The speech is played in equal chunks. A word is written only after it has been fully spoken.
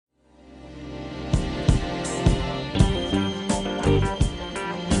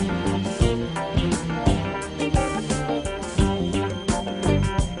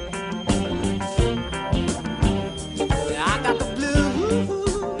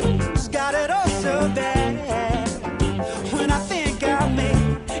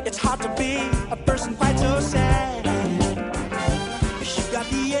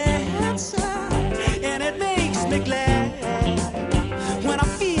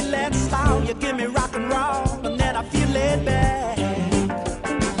you give me rock and roll, and then I feel laid back.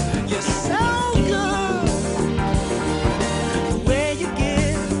 You're so good, the way you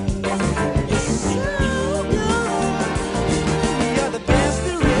give. You're so good. You're the best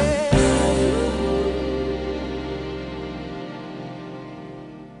there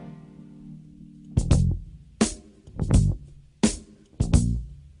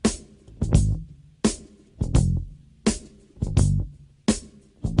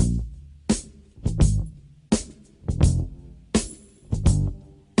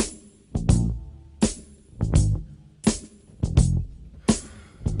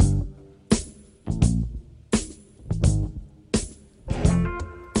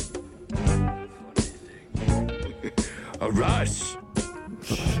Rush.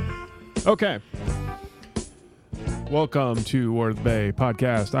 Okay. Welcome to War of the Bay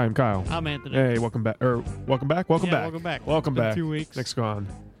podcast. I'm Kyle. I'm Anthony. Hey, welcome back. Welcome back. Welcome Yeah, back. welcome back. Welcome It's been back. 2 weeks. Nick's gone.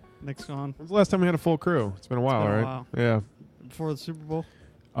 Nick's gone. When's the last time we had a full crew? It's been a while, been a right? while. Yeah. Before the Super Bowl.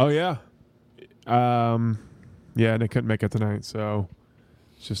 Oh yeah. Yeah, Nick couldn't make it tonight, so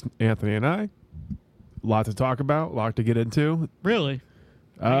it's just Anthony and I. A lot to talk about, a lot to get into. Really?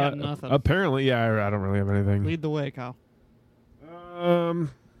 I got nothing. Apparently, yeah, I don't really have anything. Lead the way, Kyle.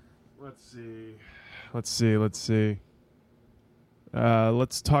 Let's see.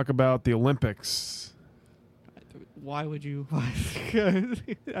 Let's talk about the Olympics. Why would you?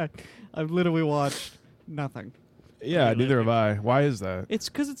 I've literally watched nothing. Yeah, Really? neither have I. Why is that? It's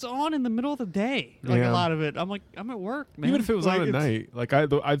because it's on in the middle of the day. Like Yeah. a lot of it. I'm at work, man. Even if it was Like, on at it's- night. Like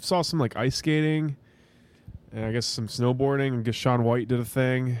I saw some like ice skating, and I guess some snowboarding. I guess Shaun White did a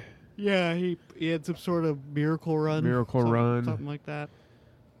thing. Yeah, he had some sort of miracle run. Something like that.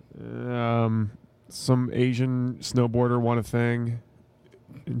 Some Asian snowboarder won a thing.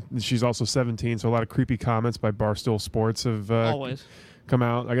 And she's also 17, so a lot of creepy comments by Barstool Sports have Always. come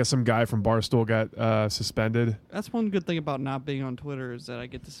out. I guess some guy from Barstool got suspended. That's one good thing about not being on Twitter is that I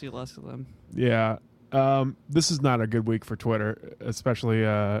get to see less of them. Yeah. This is not a good week for Twitter, especially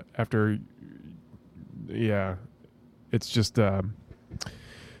after. Yeah, it's just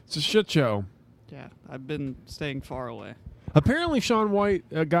it's a shit show. Yeah, I've been staying far away. Apparently, Shaun White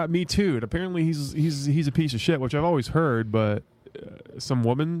got Me Too'd. Apparently, he's a piece of shit, which I've always heard. But some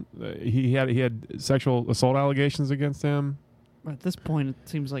woman, he had sexual assault allegations against him. At this point, it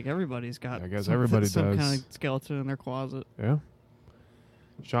seems like everybody's got. I guess some everybody some does. kind of skeleton in their closet. Yeah.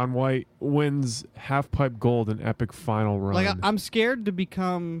 Shaun White wins half-pipe gold in epic final run. Like I'm scared to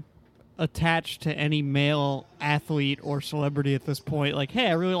become attached to any male athlete or celebrity at this point. Like, hey,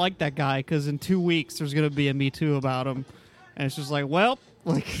 I really like that guy because in 2 weeks there's gonna be a Me Too about him, and it's just like, well,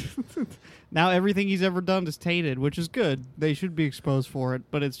 like now everything he's ever done is tainted, which is good. They should be exposed for it,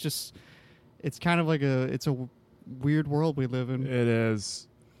 but it's kind of like it's a weird world we live in. It is.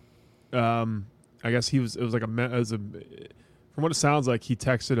 I guess it was like from what it sounds like, he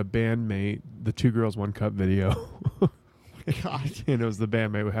texted a bandmate the 2 Girls 1 Cup video. God. And it was the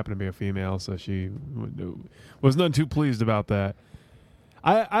bandmate who happened to be a female, so she was none too pleased about that.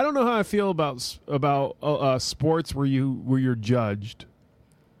 I don't know how I feel about sports where you're judged.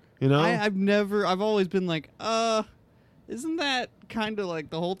 You know, I've always been like, isn't that kind of like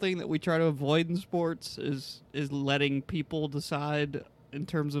the whole thing that we try to avoid in sports is letting people decide in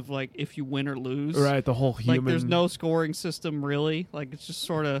terms of like if you win or lose. right? The whole human. Like there's no scoring system really. Like it's just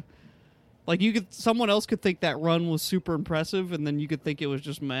sort of like someone else could think that run was super impressive, and then you could think it was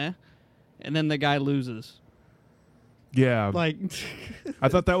just meh, and then the guy loses. Yeah, Like I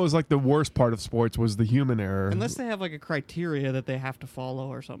thought that was like the worst part of sports was the human error. unless they have like a criteria that they have to follow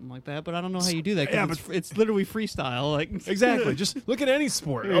or something like that, but I don't know how you do that. 'Cause Yeah, it's literally freestyle. Like Exactly. Just look at any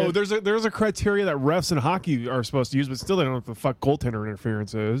sport. Yeah. Oh, there's a criteria that refs in hockey are supposed to use, but still they don't know what the fuck goaltender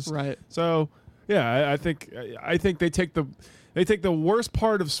interference is. Right. So, yeah, I think they take the worst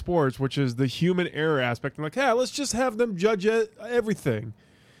part of sports, which is the human error aspect, and like, yeah, let's just have them judge everything.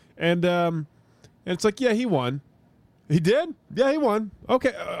 And it's like, yeah, he won. He did? Yeah, he won.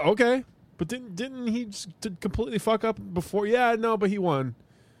 Okay, okay. But didn't he just completely fuck up before? Yeah, no, but he won.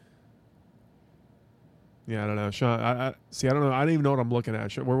 Yeah, I don't know. Sean, I don't know. I don't even know what I'm looking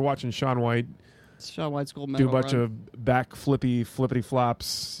at. We're watching Shaun White Shaun White's gold do medal a bunch run. of back flippity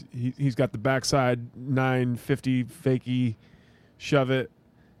flops. He's got the backside 950 fakie shove it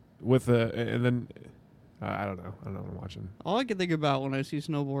with and then I don't know. I don't know what I'm watching. All I can think about when I see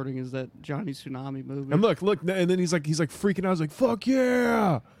snowboarding is that Johnny Tsunami movie. And look, and then he's like freaking out. He's like, "Fuck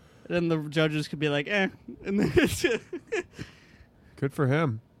yeah!" And then the judges could be like, eh. And then it's Good for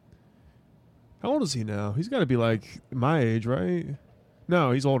him. How old is he now? He's got to be like my age, right?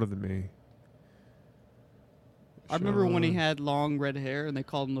 No, he's older than me. I remember when he had long red hair and they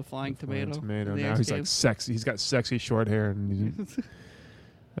called him the Flying Tomato. Tomato. in the Now X he's like Games. sexy. He's got sexy short hair. And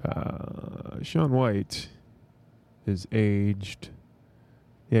Sean White is aged.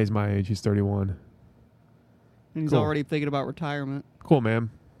 Yeah, he's my age. He's 31. And he's Cool. already thinking about retirement. Cool, man.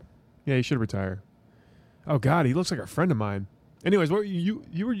 Yeah, he should retire. Oh God, he looks like a friend of mine. Anyways, what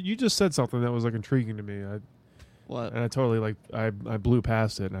you just said something that was like intriguing to me. What? And I totally I blew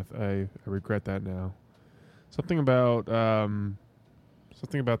past it, and I regret that now. Something about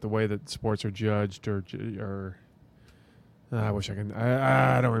the way that sports are judged, or I wish I can.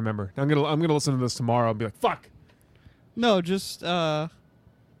 I don't remember. I'm gonna listen to this tomorrow and be like, fuck. No, just like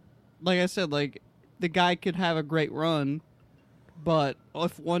I said, like the guy could have a great run, but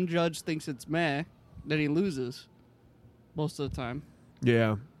if one judge thinks it's meh, then he loses most of the time.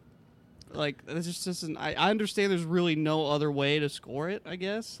 Yeah. Like it just doesn't. I understand there's really no other way to score it. I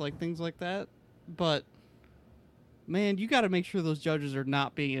guess like things like that, but man, you got to make sure those judges are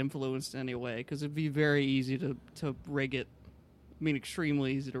not being influenced in any way because it'd be very easy to rig it. I mean,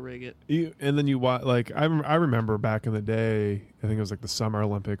 extremely easy to rig it. And then you watch, like I remember back in the day. I think it was like the Summer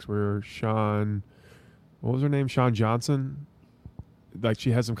Olympics where what was her name? Shawn Johnson. Like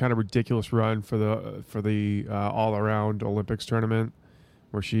she had some kind of ridiculous run for the all around Olympics tournament,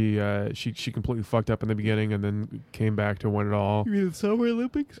 where she completely fucked up in the beginning and then came back to win it all. You mean the Summer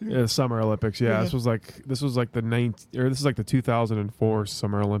Olympics? Yeah, Summer Olympics. Yeah, Yeah. this was like the 2004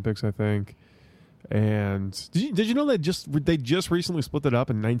 Summer Olympics, I think. And did you know they just recently split it up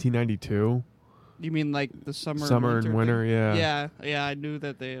in 1992? You mean like the summer and winter? thing? Yeah. Yeah. I knew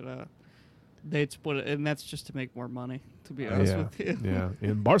that they'd split it, and that's just to make more money. To be honest with you. Yeah,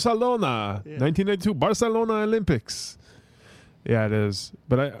 in Barcelona, Yeah. 1992 Barcelona Olympics. Yeah, it is.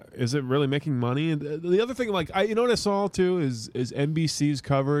 But is it really making money? And the other thing, like you know what I saw too is NBC's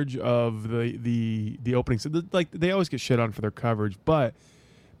coverage of the openings. Like they always get shit on for their coverage, but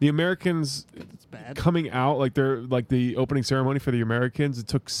the Americans It's bad. coming out like the opening ceremony for the Americans, it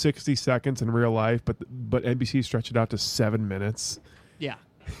took 60 seconds in real life, but NBC stretched it out to 7 minutes. Yeah.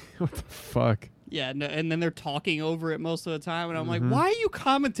 What the fuck? Yeah, no, and then they're talking over it most of the time, and I'm Mm-hmm. like, why are you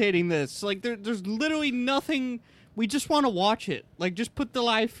commentating this? Like, there's literally nothing. We just want to watch it. Like, just put the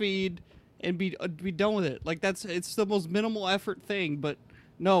live feed and be done with it. Like, it's the most minimal effort thing. But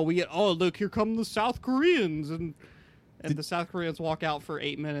no, we get look, here come the South Koreans, and the South Koreans walk out for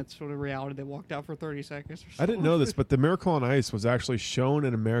 8 minutes. For the reality, they walked out for 30 seconds. Or so. I didn't know this, but the Miracle on Ice was actually shown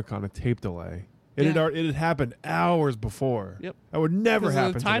in America on a tape delay. It Yeah. had happened hours before. Yep. That would never 'Cause of the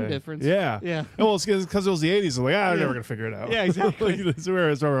happen time today. difference. Yeah. Yeah. Well, it's because it was the 80s. Like, they're Yeah. never going to figure it out. Yeah, exactly. Like, that's where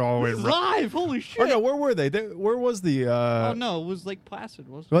it's all the way It's in Ru- live. Holy shit! Or no, where were they? Where was the... oh no, it was Lake Placid,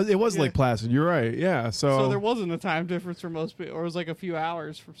 wasn't it? Well, it was Yeah. Lake Placid. You're right. Yeah. So there wasn't a time difference for most people, or it was like a few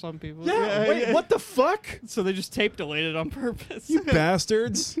hours for some people. Yeah. Wait, what the fuck? So they just tape delayed it on purpose. You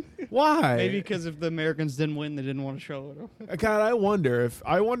bastards. Why? Maybe because if the Americans didn't win, they didn't want to show it. God, I wonder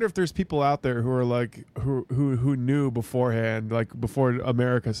if there's people out there who are like who knew beforehand, like before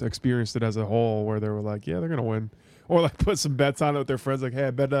America experienced it as a whole, where they were like, yeah, they're gonna win, or like put some bets on it with their friends, like, hey,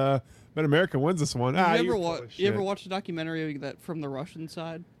 I bet America wins this one. You You're full of you ever shit. watched a documentary that from the Russian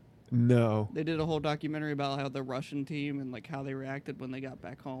side? No. They did a whole documentary about how the Russian team and like how they reacted when they got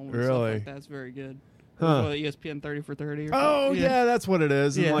back home. And Really? Stuff like that's very good. Huh. ESPN 30 for 30. Or Oh something. yeah, that's what it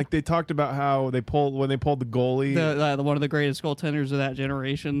is. And Yeah. like they talked about how when they pulled the goalie, The one of the greatest goaltenders of that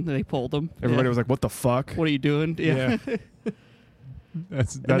generation. They pulled him. everybody Yeah. was like, "What the fuck?" "What are you doing?" Yeah.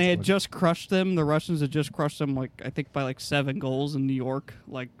 That's And they had funny. just crushed them. The Russians had just crushed them, like I think by like 7 goals in New York,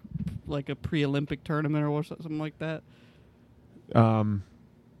 like a pre-Olympic tournament or something like that.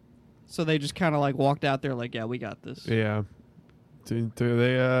 So they just kind of like walked out there, like, yeah, we got this. Yeah.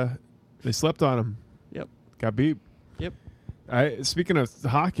 They slept on him. Yep. Got beat. Yep. Speaking of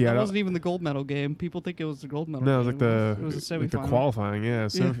hockey, That wasn't even the gold medal game. People think it was the gold medal. No, it was game. like it was a like the semifinal. qualifying. Yeah,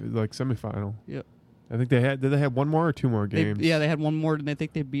 Yeah. like semifinal. Yep. I think did they have one more or 2 more games? They had one more, and I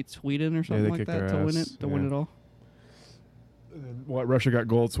think they beat Sweden or something they like kicked that their to win ass. it. To win Yeah. it all. And then what? Russia got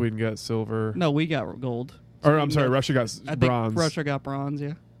gold. Sweden got silver. No, we got gold. Or I'm Sweden sorry, got- Russia got I think bronze. Russia got bronze.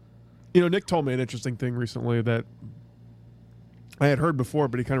 Yeah. You know, Nick told me an interesting thing recently that I had heard before,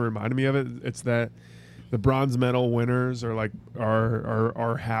 but he kind of reminded me of it. It's that the bronze medal winners are like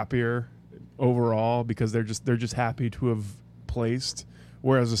are happier overall because they're just happy to have placed,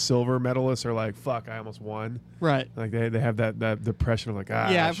 whereas the silver medalists are like, "Fuck, I almost won." Right. Like they have that depression of like,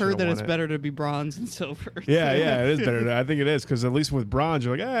 yeah, I I've heard should've that won it's it. better to be bronze than silver. Yeah, yeah, it is better. I think it is because at least with bronze,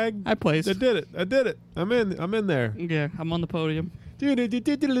 you're like, I placed. I did it. I'm in there. Yeah, I'm on the podium.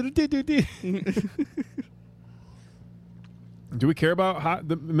 Do we care about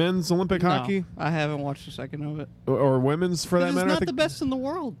the men's Olympic hockey No, I haven't watched a second of it. or women's for that It's matter? not I think the best in the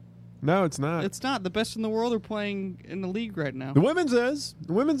world. No, it's not. It's not. The best in the world are playing in the league right now. The women's is.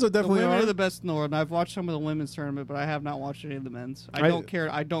 The women's are The definitely women are. are the best in the world, and I've watched some of the women's tournament, but I have not watched any of the men's. I don't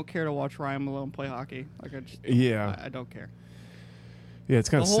care. I don't care to watch Ryan Malone play hockey. Like I don't care. Yeah, it's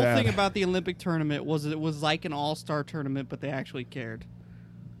kind The of whole sad. thing about the Olympic tournament was it was like an all-star tournament, but they actually cared.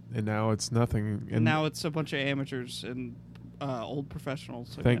 And now it's nothing. And now it's a bunch of amateurs and old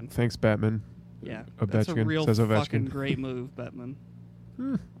professionals. Again. Thanks, Batman. Yeah, that's a Ovechkin, real says Ovechkin. fucking great move, Bettman.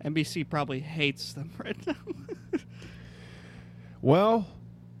 NBC probably hates them right now. Well,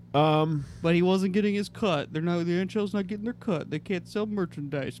 but he wasn't getting his cut. The NHL's not getting their cut. They can't sell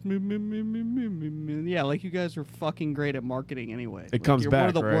merchandise. Yeah, like you guys are fucking great at marketing anyway. It comes you're back, one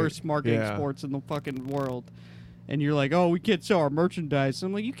of the right? worst marketing Yeah. sports in the fucking world. And you're like, oh, we can't sell our merchandise.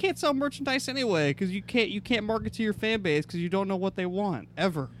 I'm like, you can't sell merchandise anyway because you can't market to your fan base because you don't know what they want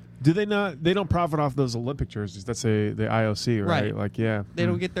ever. do they not? They don't profit off those Olympic jerseys. That's the IOC, right? Right. Like, yeah. They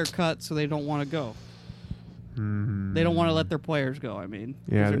don't get their cut, so they don't want to go. They don't want to let their players go. I mean,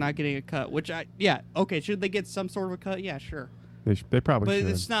 'cause Yeah. they're not getting a cut. Okay. Should they get some sort of a cut? Yeah, sure. They probably But should.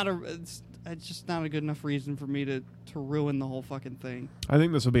 it's just not a good enough reason for me to ruin the whole fucking thing. I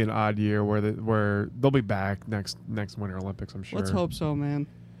think this will be an odd year where they'll be back next Winter Olympics. I'm sure. Let's hope so, man.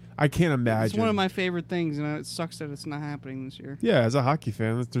 I can't imagine. It's one of my favorite things, and it sucks that it's not happening this year. Yeah, as a hockey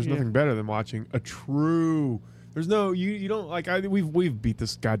fan, there's Yeah. nothing better than watching a true. There's no you don't like. We've beat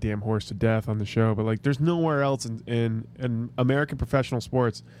this goddamn horse to death on the show, but like, there's nowhere else in American professional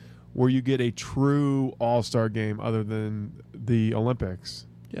sports where you get a true all-star game other than the Olympics.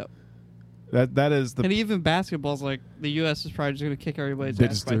 Yep. That is the. And even basketball's like the U.S. is probably just going to kick everybody's They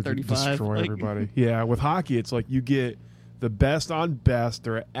ass just by 35. destroy Like, everybody. Yeah, with hockey, it's like you get the best on best.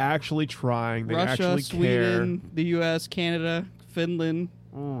 They're actually trying. They Russia, actually Sweden, the U.S., Canada, Finland,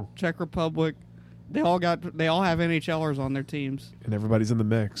 care. Czech Republic. They all have NHLers on their teams, And everybody's in the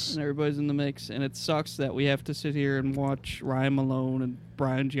mix. and everybody's in the mix. And it sucks that we have to sit here and watch Ryan Malone and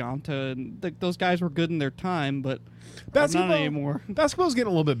Brian Giunta, and those guys were good in their time, but not anymore. Basketball's getting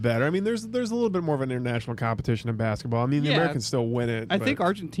a little bit better. I mean, there's a little bit more of an international competition in basketball. I mean, the Yeah. Americans still win it. I but- think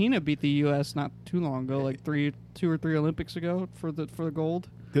Argentina beat the U.S. not too long ago, like 2 or 3 Olympics ago for the gold.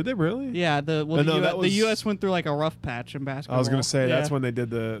 Did they really? Yeah, the No, that was- the U.S. went through like a rough patch in basketball. I was gonna say Yeah. that's when they did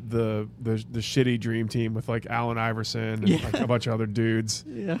the shitty dream team with like Allen Iverson and Yeah. like a bunch of other dudes.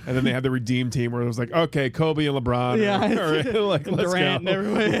 Yeah. And then they had the redeem team where it was like, okay, Kobe and LeBron. Yeah. Or, like, And let's Durant go. and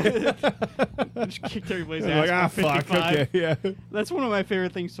everybody. Just kicked everybody's They're ass. like, by fuck. 55. Okay, yeah. That's one of my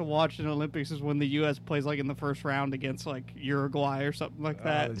favorite things to watch in Olympics is when the U.S. plays like in the first round against like Uruguay or something like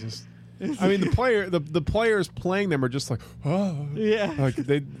that. I mean, the players playing them are just like, oh, Yeah. like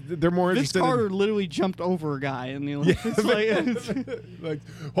they're more Vince interested. Carter literally jumped over a guy in the Olympics. Like,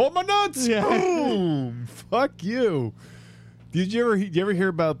 hold my nuts! Yeah. Boom! Fuck you! Did you ever hear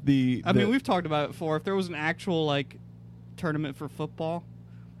about the? I mean, we've talked about it before. If there was an actual like tournament for football,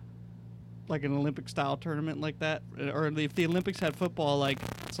 like an Olympic style tournament like that, or if the Olympics had football, like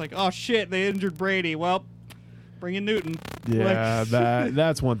it's like, oh shit, they injured Brady. Well, bring in Newton. Yeah, Like-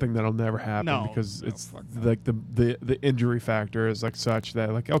 that's one thing that'll never happen No, because no, it's fuck no. like the injury factor is like such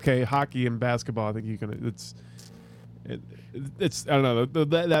that like, okay, hockey and basketball, I think you can it's I don't know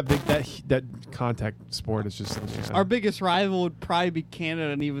that contact sport is just Our biggest rival would probably be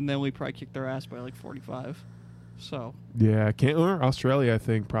Canada, and even then we probably kick their ass by like 45. So yeah, or Australia I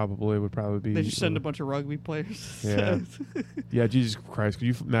think would probably be. they just send a bunch of rugby players. Yeah. Yeah, Jesus Christ! Could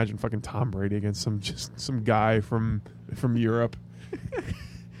you imagine fucking Tom Brady against some guy from Europe?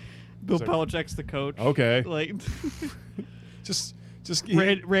 Bill It's like- Belichick's the coach. Okay, Like just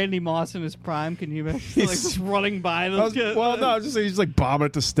Randy Moss in his prime. Can you imagine like just running by those guys? well, no, just he's like bombing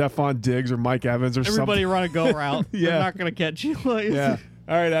it to Stephon Diggs or Mike Evans or Everybody something. run a go route. Yeah. They're not gonna catch you. Like, Yeah.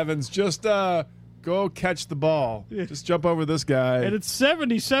 All right, Evans, just go catch the ball. Yeah. Just jump over this guy. And it's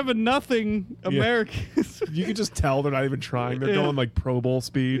 77-0 Americans. You can just tell they're not even trying. They're Yeah. going like Pro Bowl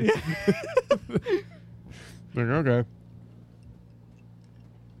speed. Like, okay.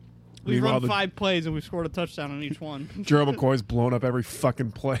 We've Meanwhile, run the- 5 plays and we've scored a touchdown on each one. Gerald McCoy's blown up every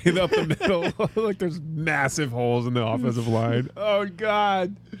fucking play up the middle. Like there's massive holes in the offensive line. Oh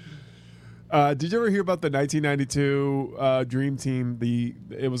God. Did you ever hear about the 1992 Dream Team?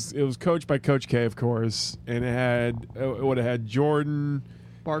 It was coached by Coach K, of course, and it would have had Jordan,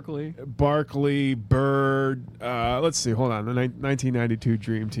 Barkley. Bird. Let's see. Hold on. The 1992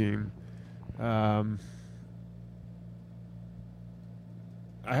 Dream Team.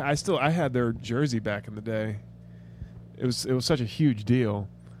 I had their jersey back in the day. It was such a huge deal.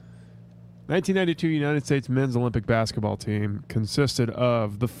 1992 United States men's Olympic basketball team consisted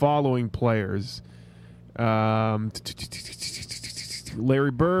of the following players.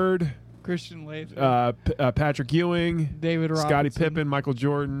 Larry Bird, Christian Laettner, Patrick Ewing, David Robinson, Scottie Pippen, Michael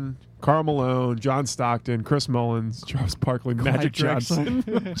Jordan, Karl Malone, John Stockton, Chris Mullins, Charles Barkley, Magic Johnson.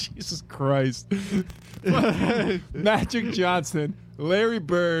 Jesus Christ. Magic Johnson, Larry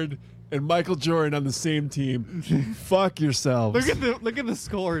Bird, and Michael Jordan on the same team. Fuck yourselves. Look at the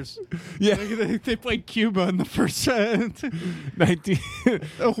scores. Yeah. They played Cuba in the first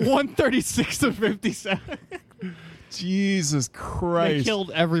 136 to 57. Jesus Christ. They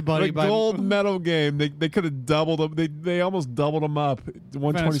killed everybody the by gold medal game. They could have doubled them. They almost doubled them up.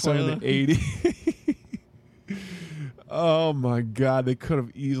 127 to 80. Oh my God, they could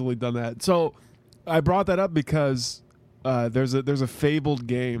have easily done that. So I brought that up because there's a fabled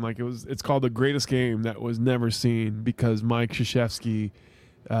game, like it's called The Greatest Game, that was never seen because Mike Krzyzewski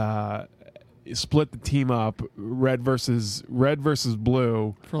split the team up, red versus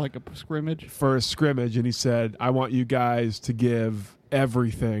blue, for like a scrimmage. And he said, "I want you guys to give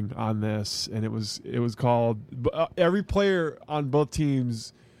everything on this." And it was called, every player on both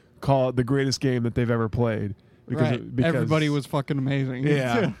teams call it the greatest game that they've ever played because everybody was fucking amazing.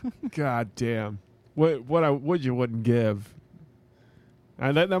 Yeah. God damn. What you wouldn't give.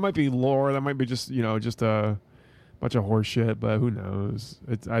 And that might be lore. That might be just a bunch of horse shit, but who knows?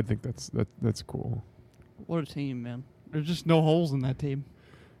 I think that's cool. What a team, man. There's just no holes in that team.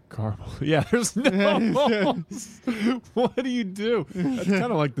 Carmel. Yeah, there's no holes. What do you do? That's kind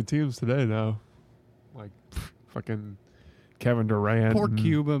of like the teams today now. Like fucking Kevin Durant. Poor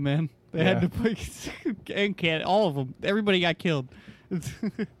Cuba, man. They had to play and Canada, all of them. Everybody got killed.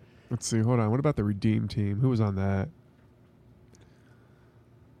 Let's see. Hold on. What about the Redeem team? Who was on that?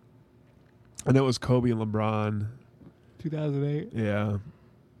 I know it was Kobe and LeBron. 2008. Yeah.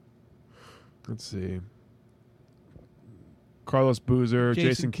 Let's see. Carlos Boozer,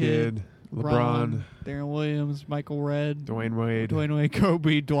 Jason Kidd, LeBron, Darren Williams, Michael Redd, Dwayne Wade,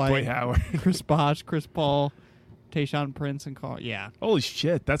 Kobe, Dwight Howard, Chris Bosh, Chris Paul, Tayshaun Prince, and Carl. Yeah. Holy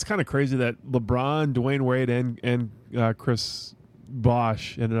shit. That's kind of crazy that LeBron, Dwayne Wade, and Chris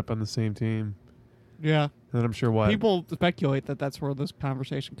Bosh ended up on the same team. Yeah. And I'm sure people speculate that that's where this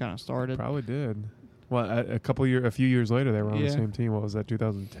conversation kind of started. Probably did. Well, a few years later, they were on the same team. What was that?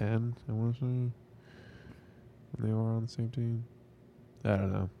 2010, I want to say. When they were on the same team. I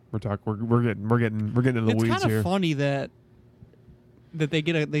don't know. We're getting into the weeds here. It's kind of funny that they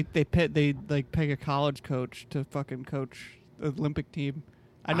get they peg a college coach to fucking coach the Olympic team.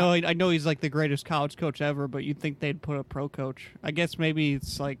 I know he's like the greatest college coach ever, but you'd think they'd put a pro coach. I guess maybe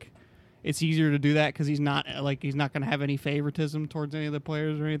it's like it's easier to do that because he's not going to have any favoritism towards any of the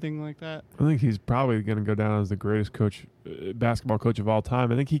players or anything like that. I think he's probably going to go down as the greatest coach, basketball coach of all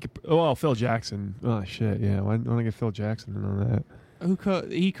time. I think he could. Phil Jackson. Oh shit, yeah. Why don't I get Phil Jackson in on that?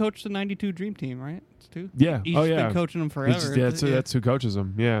 He coached the '92 Dream Team, right? It's two. Yeah. He's been coaching them forever. That's who coaches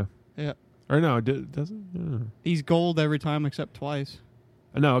them. Yeah. Yeah. Or no, doesn't. Yeah. He's gold every time except twice.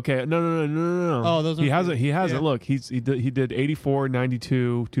 No, okay. No. Oh, those are he hasn't. Yeah. Look, he did 84,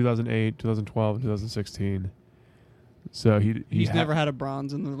 92, 2008, 2012, and 2016. So he's never had a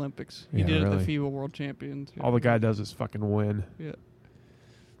bronze in the Olympics. He did it at the FIBA World Champions. All the guy does is fucking win. Yeah.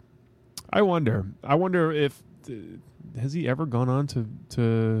 I wonder if has he ever gone on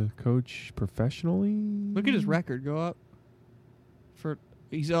to coach professionally? Look at his record go up.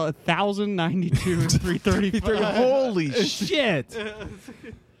 He's 1,092 and 335. Holy shit!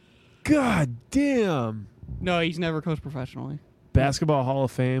 God damn! No, he's never coached professionally. Basketball Hall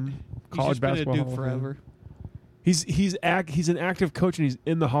of Fame, college basketball He's Hall been a dude forever. He's an active coach and he's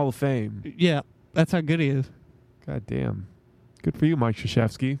in the Hall of Fame. Yeah, that's how good he is. God damn! Good for you, Mike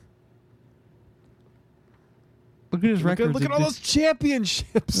Krzyzewski. Look at his record. Look at all those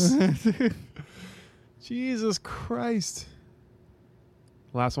championships. Jesus Christ.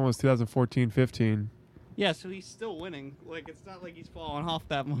 Last one was 2014-15. Yeah, so he's still winning. Like it's not like he's falling off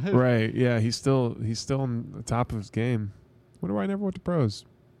that much. Right. Yeah, he's still on the top of his game. Wonder why I never went to pros.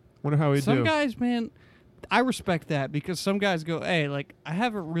 Wonder how he'd do. Some guys, man, I respect that because some guys go, "Hey, like I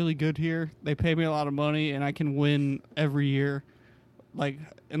have it really good here. They pay me a lot of money and I can win every year." Like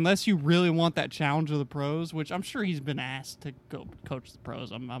unless you really want that challenge of the pros, which I'm sure he's been asked to go coach the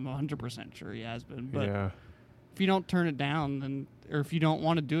pros. I'm 100% sure he has been. But yeah. If you don't turn it down, then or if you don't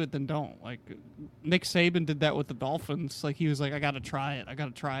want to do it, then don't. Like Nick Saban did that with the Dolphins. Like he was like, I got to try it,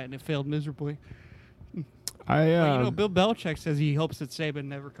 and it failed miserably. Bill Belichick says he hopes that Saban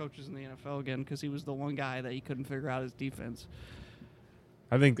never coaches in the NFL again because he was the one guy that he couldn't figure out his defense.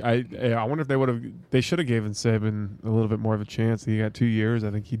 I think I wonder if they would have. They should have given Saban a little bit more of a chance. He got 2 years. I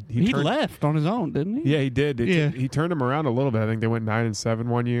think He turned, left on his own, didn't he? Yeah, he did. He turned him around a little bit. I think they went 9-7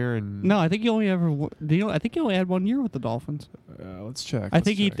 one year, and No, I think he only I think he only had 1 year with the Dolphins. let's check. I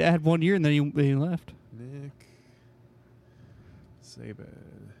think he had 1 year and then he left. Nick Saban.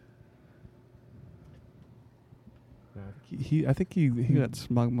 I think he He got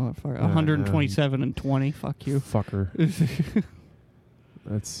smug motherfucker. 127-20. Fuck you. Fucker.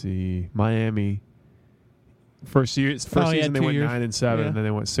 Let's see. Miami. First season they went 9-7, Yeah. and then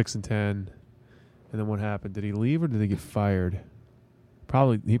they went 6-10. And then what happened? Did he leave or did he get fired?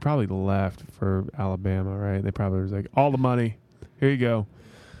 He probably left for Alabama, right? They probably was like, all the money. Here you go.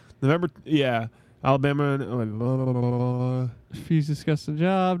 Alabama. He's discussed the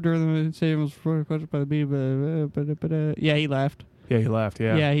job during the Saban was questioned by the B. Yeah, he left. Yeah, he left.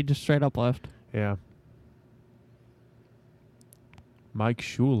 Yeah. Yeah, he just straight up left. Yeah. Mike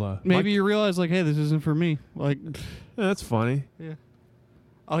Shula. Maybe you realize, like, hey, this isn't for me. Like, That's funny. yeah.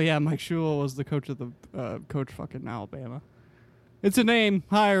 Oh yeah, Mike Shula was the coach of the coach fucking Alabama. It's a name.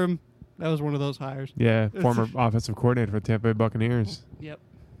 Hire him. That was one of those hires. Yeah, former offensive coordinator for the Tampa Bay Buccaneers. Yep.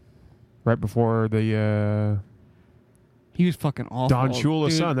 Right before the He was fucking awful. Don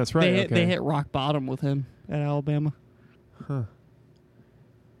Shula's son. That's right. They hit rock bottom with him at Alabama. Huh.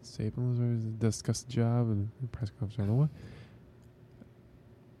 Saban was discussed the job and press conference. I don't know what.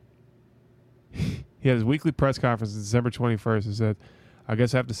 He had his weekly press conference December 21st and said, I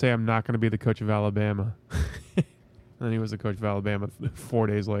guess I have to say I'm not going to be the coach of Alabama. And then he was the coach of Alabama 4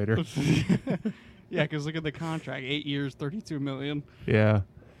 days later. Yeah, because look at the contract. 8 years, $32 million. Yeah.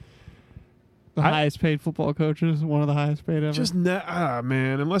 The highest paid football coaches, one of the highest paid ever. Just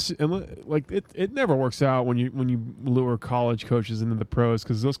man, unless like it never works out when you lure college coaches into the pros,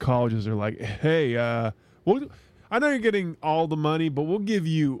 because those colleges are like, hey, I know you're getting all the money, but we'll give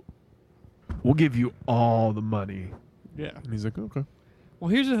you all the money. Yeah. And he's like, okay. Well,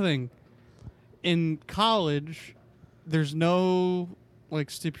 here's the thing. In college, there's no like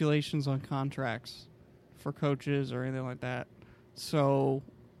stipulations on contracts for coaches or anything like that. So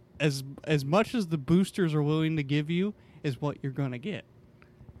as much as the boosters are willing to give you is what you're going to get.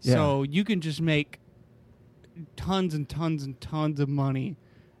 Yeah. So you can just make tons and tons and tons of money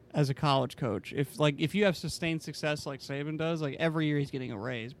as a college coach. If you have sustained success like Saban does, like every year he's getting a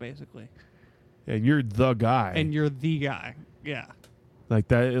raise basically. Yeah, you're the guy. And you're the guy. Yeah. Like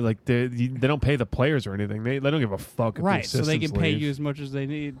that, like they don't pay the players or anything. They don't give a fuck. If Right, the so they can assistants pay leave. you as much as they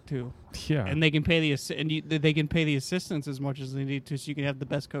need to. Yeah, And they can pay they can pay the assistants as much as they need to, so you can have the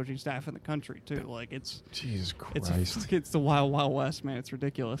best coaching staff in the country too. Like it's Jesus Christ, it's the wild west, man. It's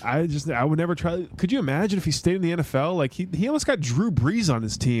ridiculous. I would never try. Could you imagine if he stayed in the NFL? Like he almost got Drew Brees on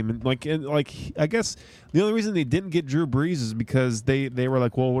his team, and I guess the only reason they didn't get Drew Brees is because they were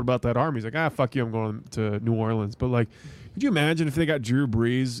like, well, what about that arm? He's like, fuck you, I'm going to New Orleans. But like, could you imagine if they got Drew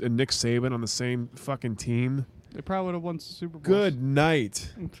Brees and Nick Saban on the same fucking team? They probably would have won some Super Bowls. Good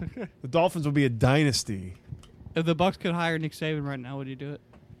night. The Dolphins would be a dynasty. If the Bucks could hire Nick Saban right now, would you do it?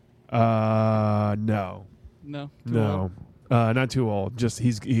 No. No. Too No. old? Not too old. Just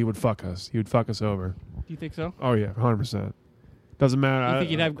he would fuck us. He would fuck us over. Do you think so? Oh yeah, 100%. Doesn't matter. You think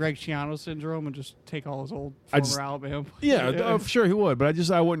he'd have Greg Schiano syndrome and just take all his old I former just- Alabama? Yeah, sure he would, but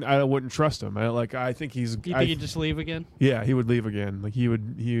I wouldn't trust him. I think he's. Do you think he'd just leave again? Yeah, he would leave again. Like he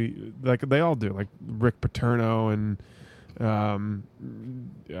like they all do. Like Rick Paterno and I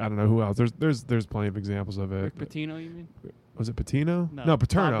don't know who else. There's plenty of examples of it. Rick Pitino, you mean? Was it Patino? No,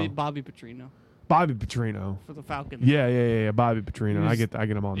 Paterno. Bobby Petrino Bobby Petrino. for the Falcons. Yeah. Bobby Petrino. I He's- get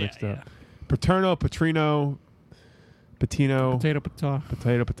them all mixed yeah. up. Paterno, Petrino, Patino, Potato.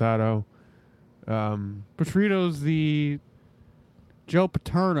 Potato. Petrino's the Joe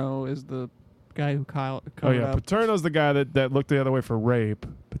Paterno is the guy who covered up. Paterno's the guy that looked the other way for rape.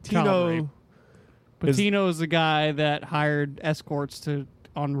 Child rape. Patino is Patino is the guy that hired escorts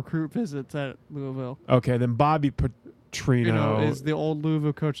on recruit visits at Louisville. okay. Then Bobby Petrino Is the old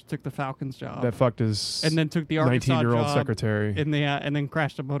Louisville coach that took the Falcons job that fucked his and then took the Arkansas 19-year-old job secretary. and then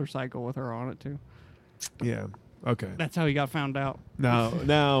crashed a motorcycle with her on it too. Yeah. Okay. That's how he got found out.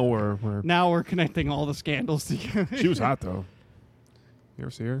 Now we're Now we're connecting all the scandals together. she was hot though. You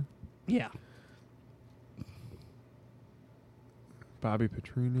ever see her? Yeah. Bobby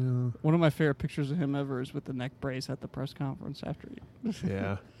Petrino. One of my favorite pictures of him ever is with the neck brace at the press conference after he.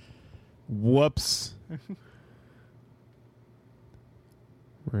 Yeah. Whoops.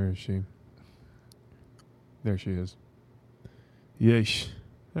 Where is she? There she is. Yeesh.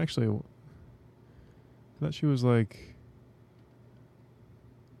 Actually, I thought she was like,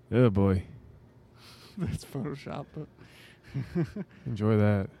 oh boy. That's Photoshop, but Enjoy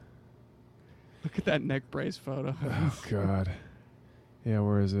that. Look at that neck brace photo. Oh, God. Yeah,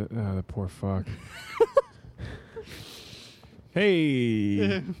 where is it? Oh, the poor fuck.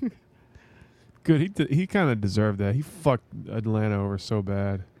 Hey. Good. He kind of deserved that. He fucked Atlanta over so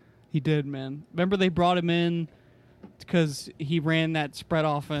bad. He did, man. Remember they brought him in because he ran that spread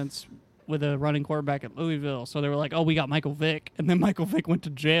offense with a running quarterback at Louisville. So they were like, oh, we got Michael Vick. And then Michael Vick went to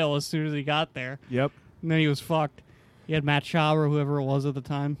jail as soon as he got there. Yep. And then he was fucked. He had Matt Schaub or whoever it was at the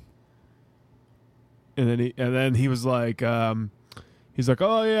time. And then he was like, he's like,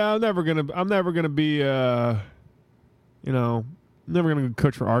 oh yeah, I'm never gonna be, never gonna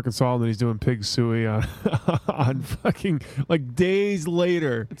coach for Arkansas. And then he's doing pig suey on on fucking like days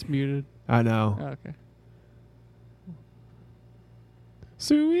later. It's muted. I know. Oh, okay.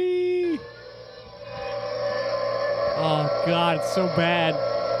 Suey. Oh God, it's so bad.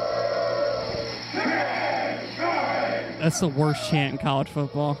 That's the worst chant in college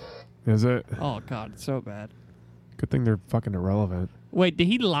football. Is it? Oh God, it's so bad. Good thing they're fucking irrelevant. Wait, did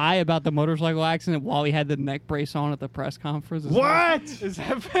he lie about the motorcycle accident while he had the neck brace on at the press conference? What? Is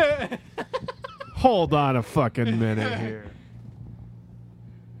that Hold on a fucking minute here.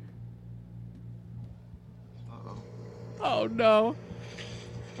 Oh no.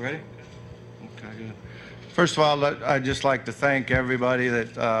 Ready? Okay, good. First of all, I'd just like to thank everybody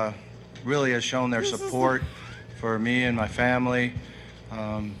that really has shown their support for me and my family.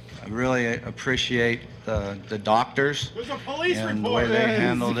 I really appreciate the doctors and the way they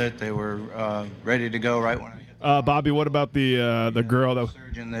handled it. They were ready to go right when I hit. Bobby, what about the girl that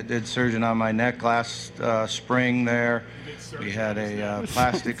surgeon that did surgery on my neck last spring there? We had a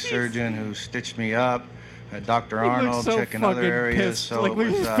plastic surgeon who stitched me up. Dr. Arnold so checking other fucking areas. pissed. So Like, it look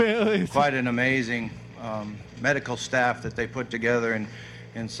at his was face. quite an amazing medical staff that they put together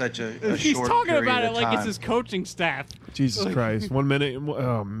in such a He's short talking period about it of like time. it's his coaching staff. Jesus Christ. 1 minute,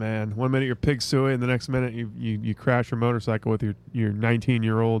 oh man. 1 minute you're pig suey, and the next minute you crash your motorcycle with your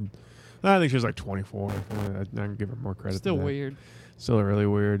 19-year-old. I think she was like 24. I can give her more credit. Still than that. weird. Still really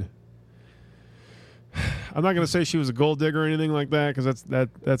weird. I'm not going to say she was a gold digger or anything like that because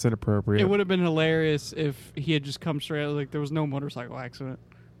that's inappropriate. It would have been hilarious if he had just come straight out, like there was no motorcycle accident.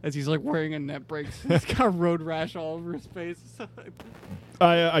 As he's like wearing a net brace. He's got road rash all over his face.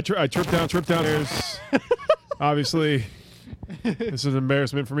 I tripped downstairs. Obviously, this is an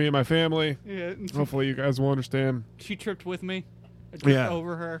embarrassment for me and my family. Yeah. Hopefully you guys will understand. She tripped with me. I tripped Yeah.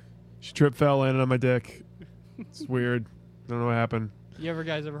 over her. She tripped, fell, landed on my dick. It's weird. Don't know what happened. You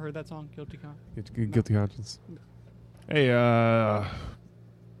guys ever heard that song, Guilty Conscience? Guilty conscience. Hey,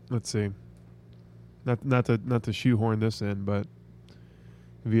 let's see. Not to shoehorn this in, but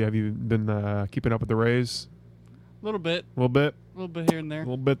have you been keeping up with the Rays? A little bit. A little bit. A little bit here and A there.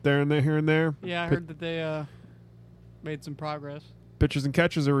 little bit there and there, here and there. Yeah, I heard that they made some progress. Pitchers and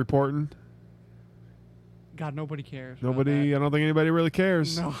catchers are reporting. God, nobody cares. Nobody. I don't think anybody really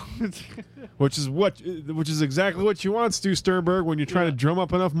cares. No. Which is exactly what you want, Stu Sternberg, when you're trying to drum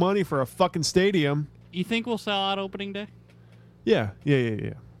up enough money for a fucking stadium. You think we'll sell out opening day? Yeah.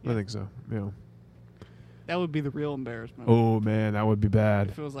 I think so. Yeah. That would be the real embarrassment. Oh man, that would be bad.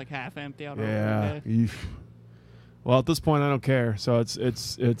 If it was like half empty out Yeah. opening day. Well, at this point, I don't care. So it's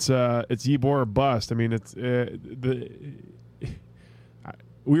Yebor or bust. I mean,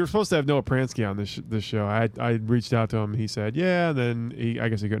 we were supposed to have Noah Pransky on this show. I reached out to him. He said, yeah. And then I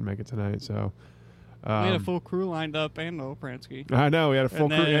guess he couldn't make it tonight. So We had a full crew lined up and no Pransky. I know we had a full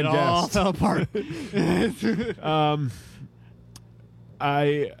And then crew and it all guests. fell apart.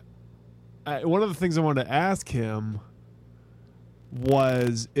 One of the things I wanted to ask him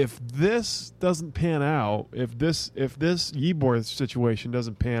was if this doesn't pan out, if this Yebor situation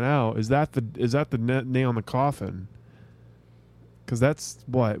doesn't pan out, is that the nail in the coffin? Because that's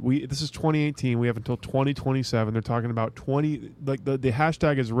what this is 2018. We have until 2027. They're talking about 20. Like the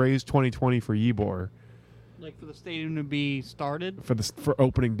hashtag is raised 2020 for Yebor. Like for the stadium to be started? For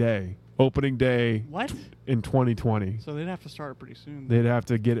opening day. Opening day. What? In 2020. So they'd have to start it pretty soon. They'd have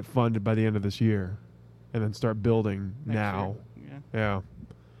to get it funded by the end of this year, and then start building Next now. year. Yeah.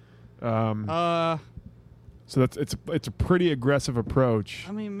 So it's a pretty aggressive approach,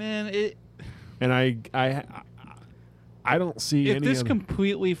 I mean, man, and I don't see if any. this other,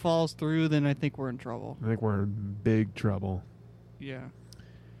 completely falls through, then I think we're in trouble. I think we're in big trouble. Yeah.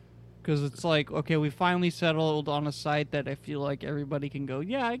 Because it's like, okay, we finally settled on a site that I feel like everybody can go,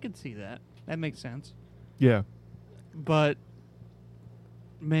 yeah, I can see that. That makes sense. Yeah. But,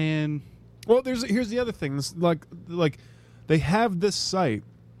 man. Well, here's the other thing. This, like they have this site,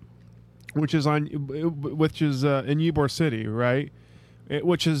 which is in Ybor City, right?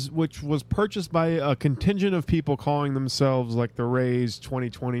 which was purchased by a contingent of people calling themselves like the Rays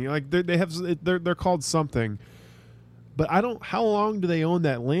 2020. Like they're called something, but I don't. How long do they own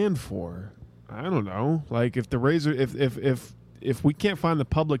that land for? I don't know. Like if the Rays are, if we can't find the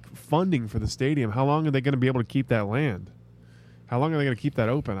public funding for the stadium, how long are they going to be able to keep that land? How long are they going to keep that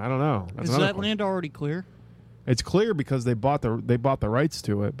open? I don't know. That's Is that question. land already clear? It's clear because they bought the rights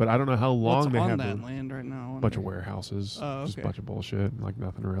to it, but I don't know how long What's they on have that the land right now? I bunch of wonder. warehouses. Oh, Just a okay. bunch of bullshit, like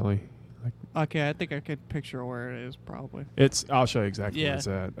nothing really. Like Okay, I think I could picture where it is probably. I'll show you exactly where Yeah. it's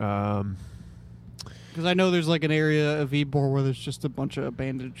at. Because I know there's like an area of Ybor where there's just a bunch of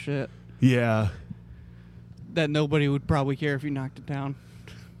abandoned shit Yeah. that nobody would probably care if you knocked it down.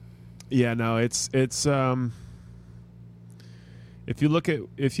 Yeah, no, it's if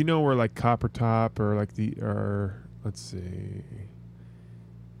you know where like Copper Top or like let's see,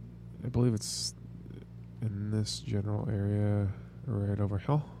 I believe it's in this general area right over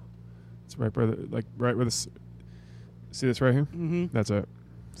here. It's right where right where this. See this right here? Mm-hmm. That's it.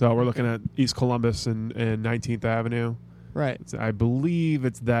 So we're looking at East Columbus and 19th Avenue. Right. I believe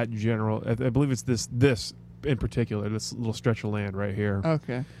it's that general. I believe it's this in particular. This little stretch of land right here.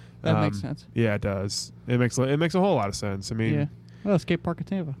 Okay. That makes sense. Yeah, it does. It makes a whole lot of sense. I mean, Yeah. Well, skate park at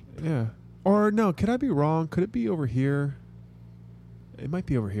Tampa. yeah. Or no, could I be wrong? Could it be over here? It might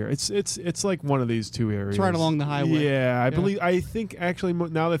be over here. It's like one of these two areas. It's right along the highway. Yeah, Yeah. I think actually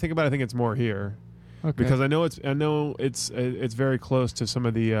now that I think about it, I think it's more here Okay. because I know it's very close to some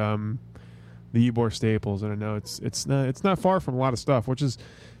of the Ybor staples, and I know it's not far from a lot of stuff, which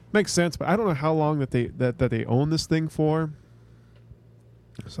makes sense. But I don't know how long that they own this thing for.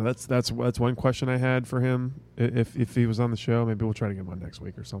 So that's one question I had for him. If he was on the show, maybe we'll try to get him on next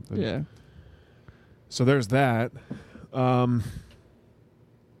week or something. Yeah. So there's that.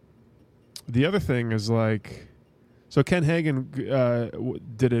 The other thing is like, so Ken Hagen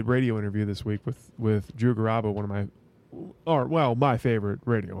did a radio interview this week with Drew Garabo, my favorite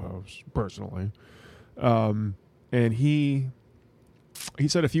radio host personally, and he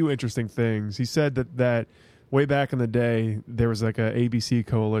said a few interesting things. He said that way back in the day there was like a ABC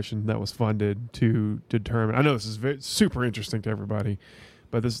coalition that was funded to determine. I know this is super interesting to everybody,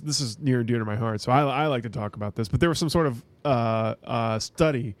 but this is near and dear to my heart. So I like to talk about this. But there was some sort of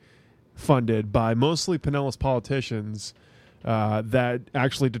study funded by mostly Pinellas politicians that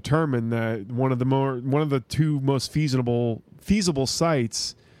actually determined that one of the two most feasible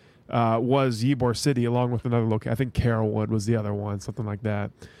sites was Ybor City, along with another location. I think Carrollwood was the other one, something like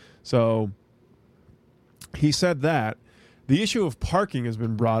that. So he said that the issue of parking has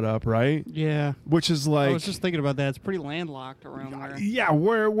been brought up, right? Yeah. Which is like, I was just thinking about that. It's pretty landlocked around there. yeah.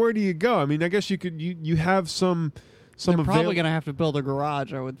 Where do you go? I mean, I guess you have some. They're probably going to have to build a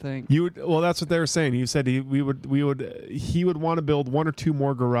garage, I would think. Well, that's what they were saying. He said he would want to build one or two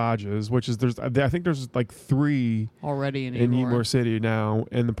more garages, which is I think there's like 3 Already in Ybor City now,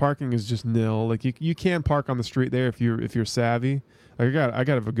 and the parking is just nil. Like you can park on the street there if you're savvy. Like I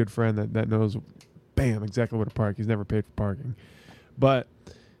got a good friend that knows, bam, exactly where to park. He's never paid for parking, but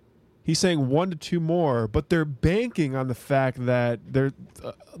he's saying 1 to 2 more, but they're banking on the fact that they're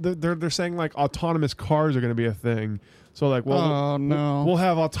saying like autonomous cars are going to be a thing. So like, well, we'll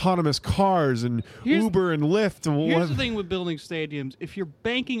have autonomous cars and Uber and Lyft. And Here's the thing with building stadiums: if you're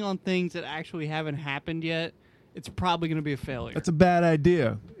banking on things that actually haven't happened yet, it's probably going to be a failure. That's a bad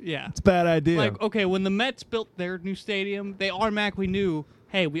idea. Yeah, it's a bad idea. Like, okay, when the Mets built their new stadium, they automatically knew,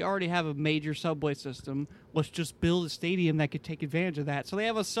 hey, we already have a major subway system. Let's just build a stadium that could take advantage of that. So they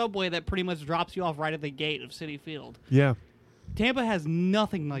have a subway that pretty much drops you off right at the gate of Citi Field. Yeah. Tampa has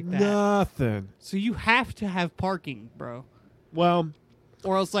nothing like that. Nothing. So you have to have parking, bro. Well,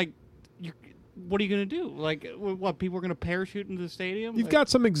 or else, like, what are you going to do? Like, what, people are going to parachute into the stadium? You've got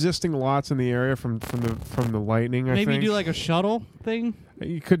some existing lots in the area from the Lightning, I think. Maybe do like a shuttle thing?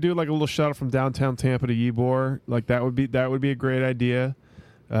 You could do like a little shuttle from downtown Tampa to Ybor. Like that would be a great idea.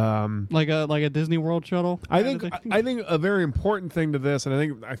 Like a Disney World shuttle? I think a very important thing to this,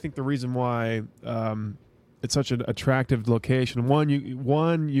 and I think the reason why it's such an attractive location. It's right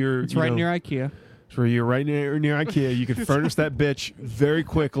near IKEA. So you're right near IKEA. You can furnish that bitch very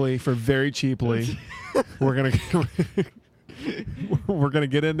quickly for very cheaply. We're gonna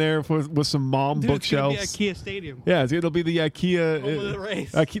get in there with some mom bookshelves. It's gonna be IKEA Stadium. Yeah, it'll be the IKEA.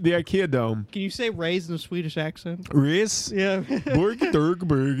 The IKEA Dome. Can you say "raise" in a Swedish accent? Raise? Yeah. Burg.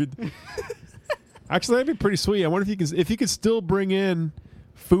 Actually, that'd be pretty sweet. I wonder if you could still bring in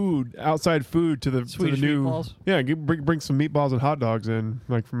outside food to the Swedish new meatballs. Yeah, bring some meatballs and hot dogs in,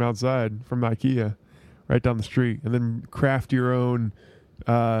 like from outside from IKEA, right down the street, and then craft your own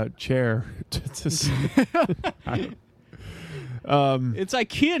chair. It's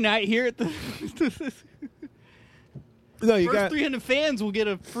IKEA night here at the. No, you First got 300 fans will get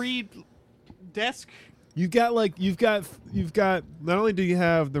a free desk. you've got not only do you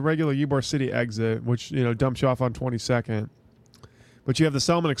have the regular Ybor City exit, which dumps you off on 22nd, but you have the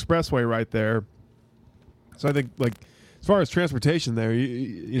Selman Expressway right there. So I think as far as transportation there,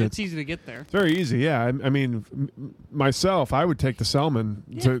 It's easy to get there. it's very easy. Yeah, I mean, myself, I would take the Selman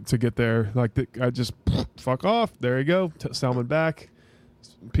to get there. I just fuck off. There you go, Selman back.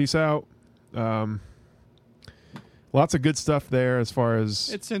 Peace out. Lots of good stuff there as far as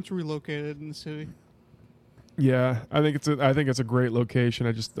It's centrally located in the city. yeah. I think it's a great location.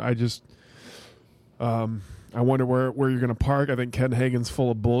 I wonder where you're gonna park. I think Ken Hagen's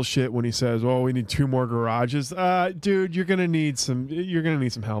full of bullshit when he says, "Oh, we need 2 more garages." Dude, you're gonna need some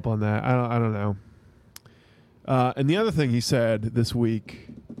help on that. I don't know. And the other thing he said this week,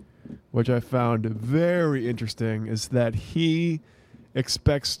 which I found very interesting, is that he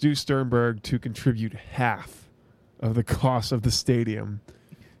expects Stu Sternberg to contribute half of the cost of the stadium.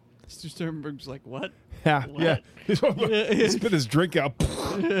 Stu Sternberg's like, what? Half, What? yeah. He spit his drink out.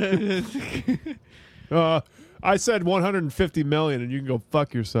 I said 150 million, and you can go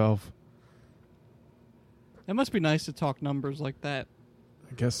fuck yourself. It must be nice to talk numbers like that.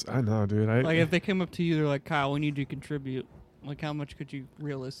 I guess I know, dude. Like if they came up to you, they're like, Kyle, we need you to contribute. Like, how much could you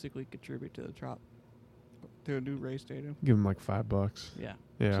realistically contribute to the Trop? To a new Ray Stadium? give him like $5. Yeah.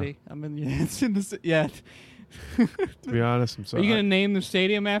 Yeah. See, I'm in. It's in the. Yeah. To be honest, I'm Are sorry. you gonna name the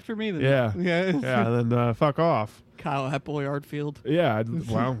stadium after me? Then? Yeah. Yeah. Yeah. Then fuck off. Kyle Appleyard Field. Yeah.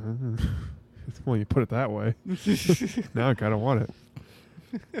 Wow. Well, you put it that way. Now I kind of want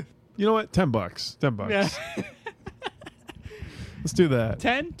it. You know what? $10. $10. Yeah. Let's do that.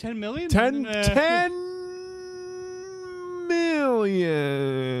 10 million? 10 Uh, 10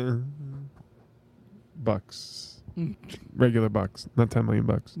 million bucks. Regular bucks, not 10 million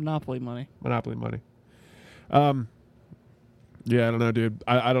bucks. Monopoly money. Monopoly money. Yeah, I don't know, dude.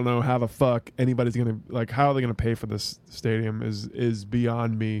 I don't know how the fuck anybody's gonna how are they gonna pay for this stadium is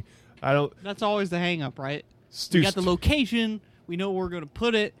beyond me. I don't. That's always the hang up, right? Stu, We got the location. We know where we're going to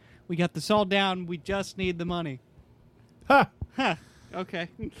put it. We got this all down. We just need the money. Ha! Huh. Okay.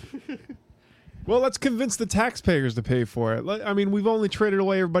 Well, let's convince the taxpayers to pay for it. I mean, we've only traded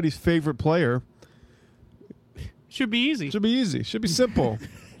away everybody's favorite player. Should be easy. Should be easy. Should be simple.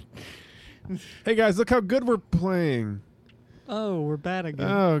 Hey guys, look how good we're playing. Oh, we're bad again.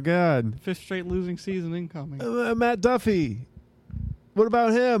 Oh God. 5th straight losing season incoming. Matt Duffy. What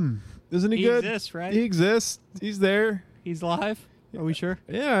about him? Isn't he He good? exists, right? He exists. He's there. He's live? Are we sure?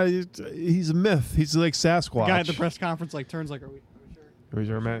 Yeah, he's a myth. He's like Sasquatch. The guy at the press conference turns like, are we sure? Are we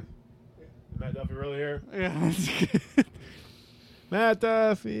sure, Matt? Matt Duffy really here? Yeah. Matt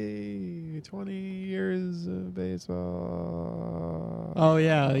Duffy, 20 years of baseball. Oh,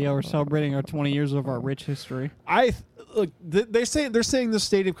 yeah. Yeah, we're celebrating our 20 years of our rich history. Look, they're saying this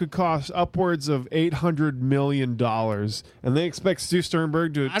stadium could cost upwards of $800 million, and they expect Stu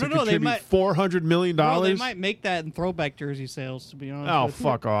Sternberg to I don't know, they contribute might- $400 million. Well, they might make that in throwback jersey sales, to be honest. Oh, with you.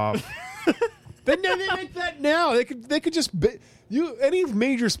 fuck off! they make that now. They could just any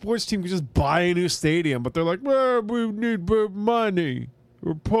major sports team could just buy a new stadium, but they're like, well, we need money.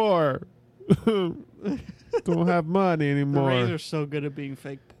 We're poor. Don't have money The anymore. Rays are so good at being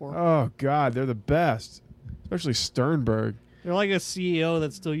fake poor. Oh God, they're the best. Especially Sternberg. They're like a CEO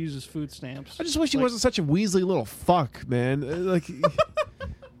that still uses food stamps. I just wish he Like- wasn't such a Weasley little fuck, man.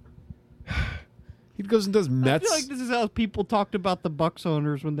 He goes and does I Mets. feel like this is how people talked about the Bucks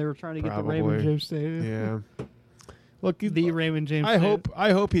owners when they were trying to get the Raymond Probably. James Stadium. Yeah. Look, The Raymond James I Stadium.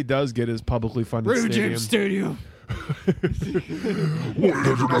 hope he does get his publicly funded Raymond stadium. James Stadium.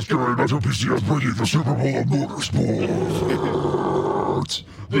 100 Masquerade Metro PCS bringing the Super Bowl of Motorsports.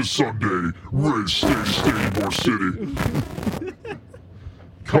 This Sunday, race Stadium City.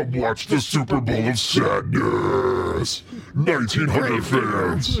 Come watch the Super Bowl of Sadness. 1,900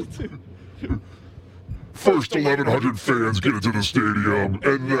 fans. First 1,100 fans get into the stadium,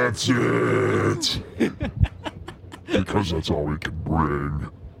 and that's it. Because that's all we can bring.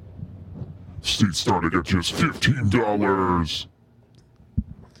 Seats starting at just $15.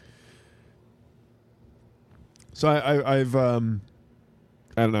 So I've I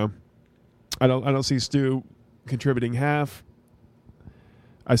don't know. I don't see Stu contributing half.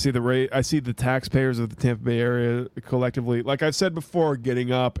 I see the taxpayers of the Tampa Bay area collectively, like I've said before,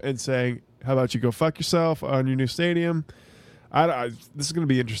 getting up and saying, "How about you go fuck yourself on your new stadium?" This is going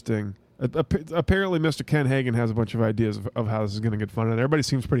to be interesting. Apparently, Mr. Ken Hagen has a bunch of ideas of how this is going to get funded. Everybody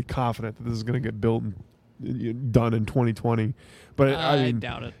seems pretty confident that this is going to get built done in 2020. But I mean,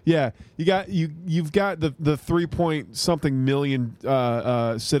 doubt it. Yeah, you've got the 3 point something million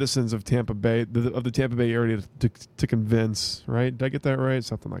citizens of Tampa Bay of the Tampa Bay area to convince. Right? Did I get that right?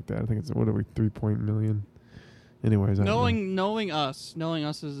 Something like that. I think it's 3 million. Anyways, knowing us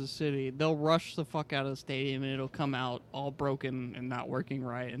as a city, they'll rush the fuck out of the stadium and it'll come out all broken and not working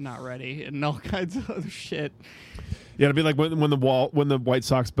right and not ready and all kinds of other shit. Yeah, it'd be like when the White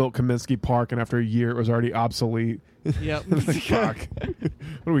Sox built Kaminsky Park and after a year it was already obsolete. Yep. Fuck.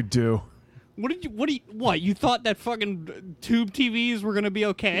 What do we do? What you thought that fucking tube TVs were gonna be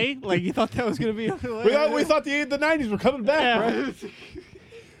okay? Like you thought that was gonna be? we thought the 90s were coming back, right?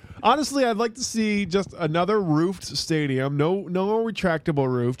 Honestly, I'd like to see just another roofed stadium. No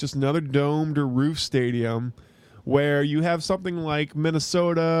retractable roof, just another domed or roof stadium where you have something like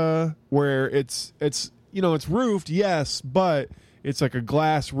Minnesota where it's roofed, yes, but it's like a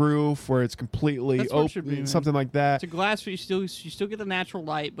glass roof where it's completely open, something like that. It's a glass, but you still get the natural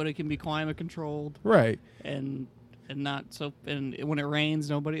light, but it can be climate controlled. Right. And not so and when it rains,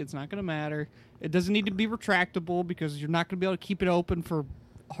 it's not going to matter. It doesn't need to be retractable because you're not going to be able to keep it open for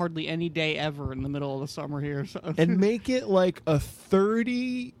hardly any day ever in the middle of the summer here. So. And make it like a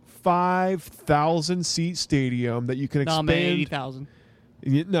 35,000 seat stadium that you can expand. No, 80,000.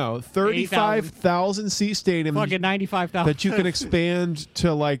 No, 35,000 seat stadium. Fucking 95,000. That you can expand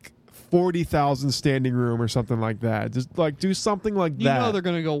to like 40,000 standing room or something like that. Just like do something like that. You know they're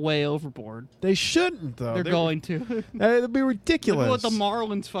going to go way overboard. They shouldn't though. They're going to. It'd be ridiculous. Look at what the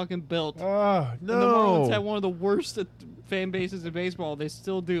Marlins fucking built. No. And the Marlins had one of the worst fan bases in baseball. They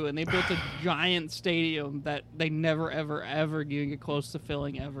still do, and they built a giant stadium that they never, ever, ever get close to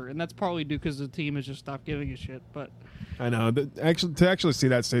filling ever, and that's probably due because the team has just stopped giving a shit. But I know to actually see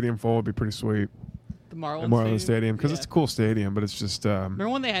that stadium full would be pretty sweet. The Marlins Stadium because it's a cool stadium, but it's just. Remember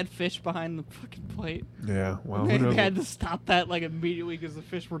when they had fish behind the fucking plate? Yeah, well, they had to stop that like immediately because the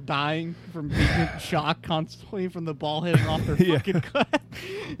fish were dying from being shocked constantly from the ball hitting off their fucking cut.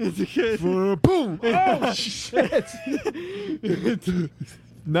 Boom! Oh shit!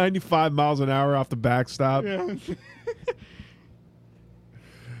 95 miles an hour off the backstop. Yeah.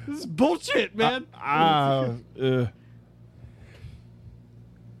 This is bullshit, man.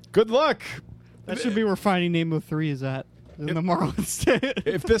 Good luck. That should be where Finding Nemo 3 is at. In the Marlins.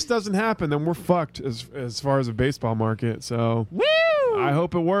 If this doesn't happen, then we're fucked as far as the baseball market. So, woo! I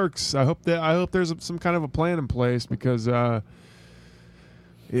hope it works. I hope there's some kind of a plan in place because, yeah.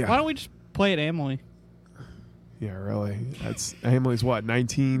 Why don't we just play at Amalie? Yeah, really. That's Amelie's what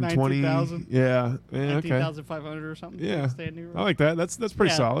 19, 20? 19,000. Yeah, 19,500 or something. Yeah, standing room. I like that. That's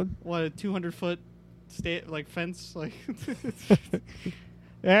pretty solid. What a 200-foot fence like.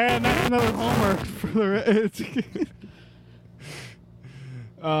 And that's another homer for the.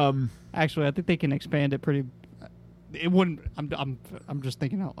 Actually, I think they can expand it pretty. It wouldn't. I'm just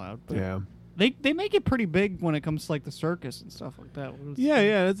thinking out loud. But yeah. They make it pretty big when it comes to like the circus and stuff like that.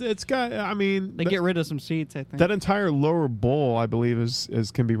 Yeah. It's got. I mean, they get rid of some seats. I think that entire lower bowl, I believe,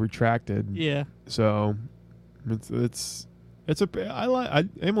 is can be retracted. Yeah. So, it's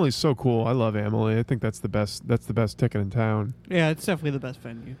Amelie's so cool. I love Amalie. I think that's the best ticket in town. Yeah, it's definitely the best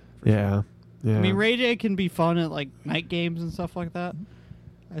venue. Yeah. I mean, Ray J can be fun at like night games and stuff like that,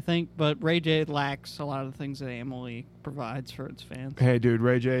 I think, but Ray J lacks a lot of the things that Amalie provides for its fans. Hey, dude,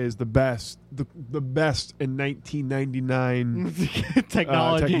 Ray J is the best, the best in 1999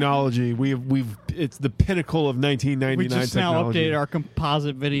 technology. We've it's the pinnacle of 1999. We just technology. now updated our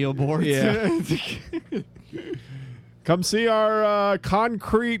composite video boards. Yeah. Come see our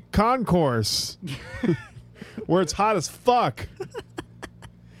concrete concourse where it's hot as fuck.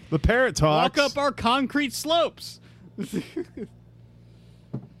 The parrot talks. Walk up our concrete slopes.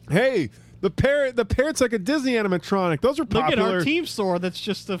 Hey, the parrot's like a Disney animatronic. Those are popular. Look at our team store that's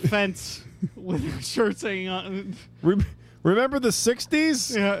just a fence with shirts hanging on. Remember the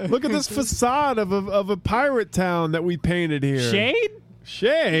 60s? Yeah. Look at this facade of a pirate town that we painted here. Shade?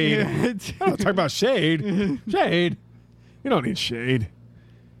 Yeah. I'm talking about shade. Shade. You don't need shade.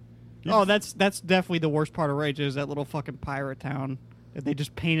 Oh, that's definitely the worst part of Rage is that little fucking pirate town. They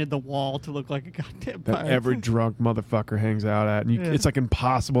just painted the wall to look like a goddamn pirate. That every drunk motherfucker hangs out at. And it's like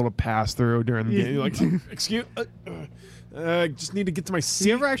impossible to pass through during the game. You're like, excuse I just need to get to my seat.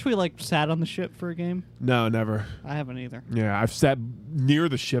 You ever actually like sat on the ship for a game? No, never. I haven't either. Yeah, I've sat near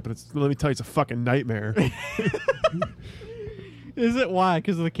the ship, and let me tell you, it's a fucking nightmare. Is it why?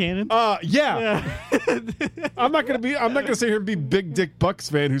 Because of the cannon? Yeah. I'm not gonna sit here and be big dick Bucks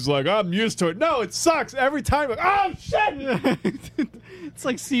fan who's like, I'm used to it. No, it sucks every time. Like, oh shit! It's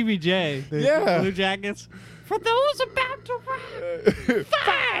like CBJ. Yeah. Blue Jackets. For those about to ride,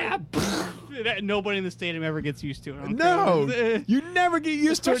 fire! nobody in the stadium ever gets used to it. Okay? No, you never get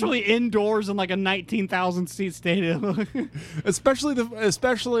used to it. Especially indoors in like a 19,000 seat stadium.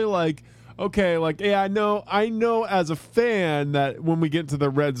 especially like, okay, like, yeah, I know as a fan that when we get to the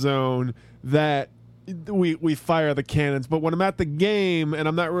red zone that we fire the cannons, but when I'm at the game and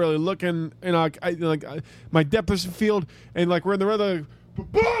I'm not really looking, my depth of field and like we're in the red zone,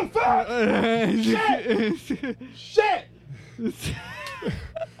 boom, fuck, shit.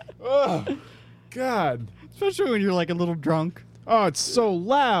 Oh, God. Especially when you're like a little drunk. Oh, it's so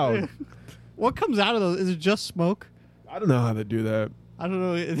loud. What comes out of those? Is it just smoke? I don't know how they do that. I don't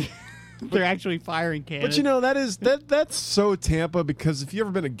know. They're actually firing cannons. But that's so Tampa, because if you ever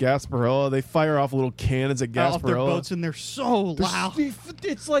been to Gasparilla, they fire off little cannons at Gasparilla. Off their boats, and they're so loud.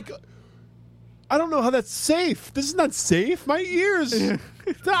 It's like, I don't know how that's safe. This is not safe. My ears.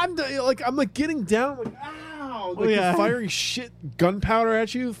 I'm like getting down. Like, ow! Like they're firing shit gunpowder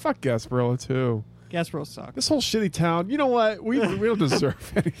at you. Fuck Gasparilla too. Gasparilla sucks. This whole shitty town. You know what? We don't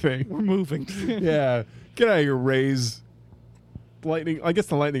deserve anything. We're moving. Yeah, get out of here, Rays. Lightning. I guess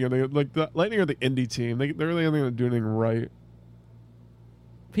the Lightning are the Lightning are the indie team. They're really only going to do anything right.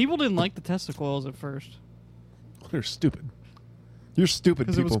 People didn't like the Tesla coils at first. They're stupid. You're stupid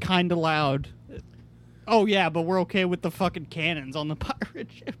because it was kind of loud. Oh yeah, but we're okay with the fucking cannons on the pirate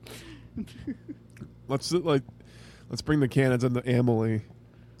ship. Let's bring the cannons on the Amelie.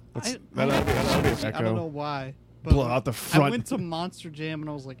 That'll be an echo. I don't know why. But blow out the front. I went to Monster Jam when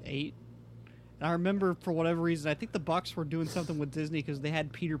I was like 8. And I remember, for whatever reason, I think the Bucks were doing something with Disney because they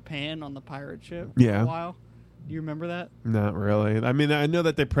had Peter Pan on the pirate ship for a while. Do you remember that? Not really. I mean, I know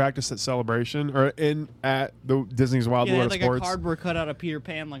that they practiced at Celebration or at the Disney's Wild World of like Sports. A cardboard cutout of Peter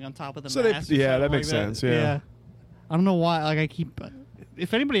Pan like on top of the so mast. that makes sense. Yeah. I don't know why. Like I keep.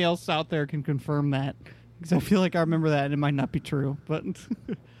 If anybody else out there can confirm that, because I feel like I remember that and it might not be true, but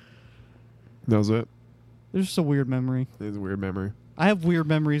that was it. There's just a weird memory. It's a weird memory. I have weird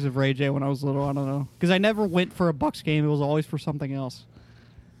memories of Ray J when I was little. I don't know, because I never went for a Bucks game. It was always for something else.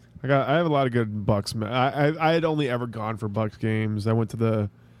 I have a lot of good Bucks. I had only ever gone for Bucks games. I went to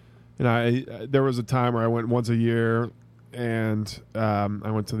there was a time where I went once a year, and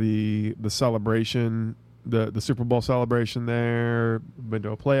I went to the celebration, the Super Bowl celebration there. Been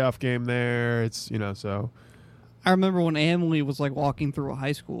to a playoff game there. It's so. I remember when Emily was like walking through a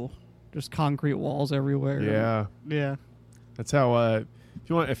high school, just concrete walls everywhere. Yeah, yeah. That's how.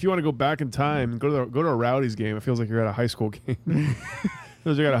 If you want to go back in time, go to a Rowdies game. It feels like you're at a high school game.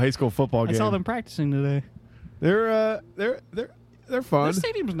 Feels like you're at a high school football game. I saw them practicing today. They're fun. The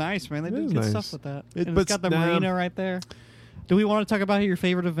stadium's nice, man. They do good stuff with that. It's got the marina right there. Do we want to talk about how your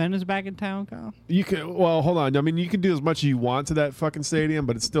favorite event is back in town, Kyle? You can. Well, hold on. I mean, you can do as much as you want to that fucking stadium,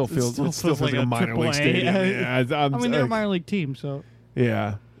 but it still feels like a minor league stadium. Yeah, I mean, they're a minor league team, so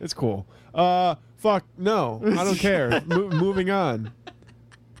yeah, it's cool. Fuck no, I don't care. Moving on.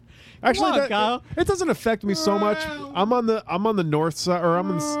 Actually, it doesn't affect me so much. I'm on the north side, or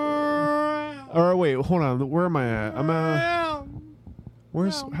I'm in. Or wait, hold on. Where am I at?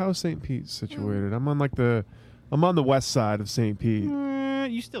 How's St. Pete situated? I'm on the west side of St. Pete.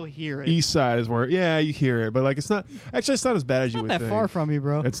 You still hear it. East side is where, you hear it, but like it's not as bad as you would think. Not that far from you,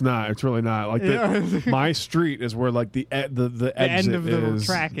 bro. It's not. It's really not. Like my street is where like the end of the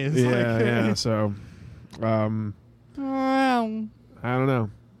track is. Yeah. So, I don't know.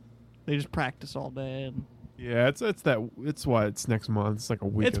 They just practice all day. And yeah, it's next month. It's like a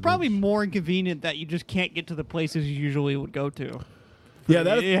week. It's probably more inconvenient that you just can't get to the places you usually would go to. Yeah,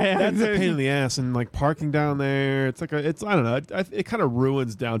 that's a pain in the ass, and like parking down there, I don't know, it kind of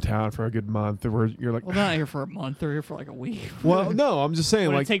ruins downtown for a good month. Where you're like, well, not here for a month, they're here for like a week. Well, no, I'm just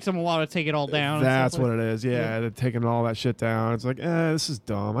saying, like, it takes them a while to take it all down. That's what it is. Yeah, they're taking all that shit down. It's like, this is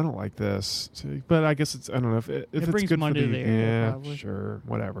dumb. I don't like this. But I guess I don't know if it's brings good money for to the area. Probably. Sure,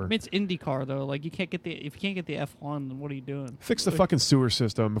 whatever. I mean, it's IndyCar though. Like if you can't get the F1, then what are you doing? Fix the fucking sewer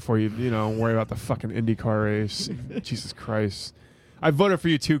system before you worry about the fucking IndyCar race. Jesus Christ. I voted for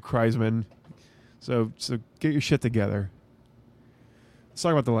you too, Kreisman. So get your shit together. Let's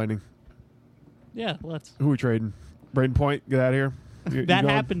talk about the Lightning. Yeah, let's. Who are we trading? Braden Point, get out of here. That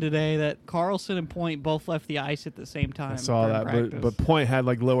happened today. That Carlson and Point both left the ice at the same time. I saw that, but Point had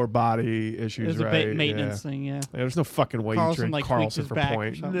like lower body issues. It was a maintenance thing. Yeah. There's no fucking way you trade Carlson for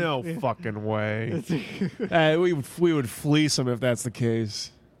Point. No fucking way. We would fleece him if that's the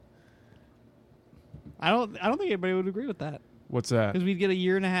case. I don't think anybody would agree with that. What's that? Because we'd get a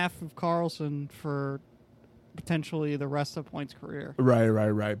year and a half of Carlson for potentially the rest of Point's career.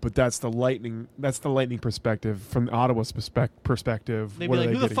 Right. But that's the Lightning. That's the Lightning perspective. From Ottawa's perspective, They'd what be are like,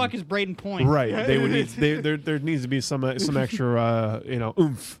 they "Who the getting? fuck is Braden Point?" Right. They would need. There needs to be some extra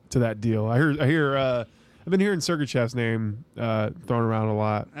oomph to that deal. I've been hearing Sergachev's name thrown around a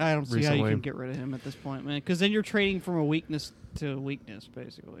lot. I don't see recently. how you can get rid of him at this point, man. Because then you're trading from a weakness to a weakness,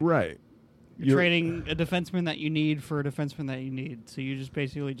 basically. Right. You're trading a defenseman that you need for a defenseman that you need. So you just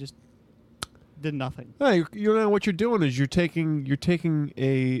basically just did nothing. No, you know what you're doing is you're taking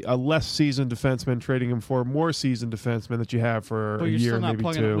a less seasoned defenseman, trading him for a more seasoned defenseman that you have for But a you're year, still not maybe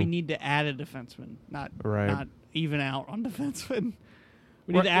plugging two. it. We need to add a defenseman, not even out on defenseman.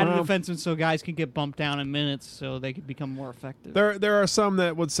 We need Right, to add a well- defenseman so guys can get bumped down in minutes so they can become more effective. There are some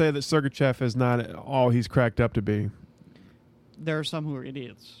that would say that Sergachev is not all he's cracked up to be. There are some who are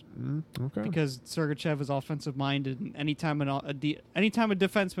idiots Okay. because Sergachev is offensive minded, and anytime a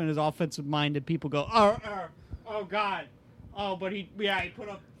defenseman is offensive minded, people go, "Oh God, but he put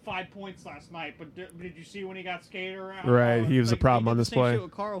up 5 points last night. But did you see when he got skated around? Right, he was a problem on they did this the same play. Shit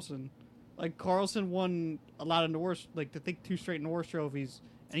with Carlson. Like Carlson won a lot of Norris, I think 2 straight Norris trophies,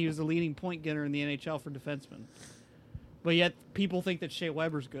 and he was the leading point getter in the NHL for defensemen. But yet people think that Shea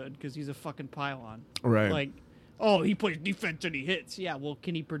Weber's good because he's a fucking pylon. Right. Like, oh, he plays defense and he hits. Yeah, well,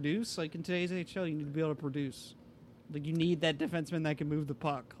 can he produce? Like in today's NHL, you need to be able to produce. Like you need that defenseman that can move the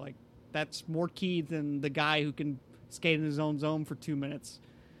puck. Like that's more key than the guy who can skate in his own zone for 2 minutes.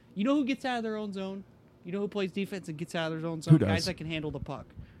 You know who gets out of their own zone? You know who plays defense and gets out of their own zone? Who does? Guys that can handle the puck.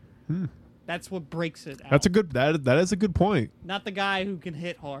 That's what breaks it out. That's a good. That is a good point. Not the guy who can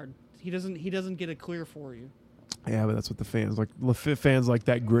hit hard. He doesn't get it clear for you. Yeah, but that's what the fans like. Fans like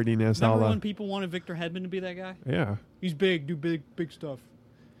that grittiness. Remember when people wanted Victor Hedman to be that guy? Yeah. He's big, do big stuff.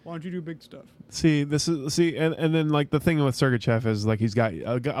 Why don't you do big stuff? And then like the thing with Sergachev is like he's got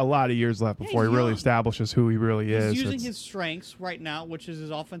a lot of years left before he he's really young. establishes who he really is. He's using It's- his strengths right now, which is his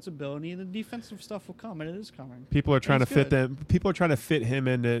offensive ability, and the defensive stuff will come, and it is coming. People are trying to He's fit good. them. People are trying to fit him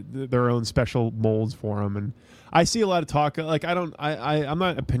into their own special molds for him, and I see a lot of talk. Like I'm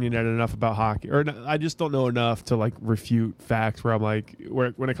not opinionated enough about hockey, or I just don't know enough to like refute facts. Where I'm like,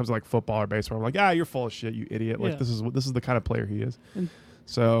 when it comes to like football or baseball, I'm like, you're full of shit, you idiot. Like Yeah. this is the kind of player he is. And-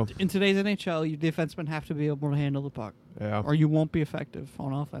 So In today's NHL, your defensemen have to be able to handle the puck, yeah. or you won't be effective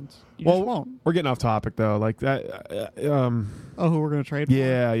on offense. You just won't. We're getting off topic though. Like that. Oh, who we're going to trade for?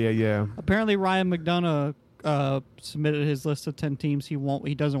 Yeah. Apparently, Ryan McDonough submitted his list of 10 teams he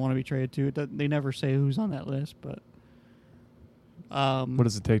doesn't want to be traded to. They never say who's on that list, but What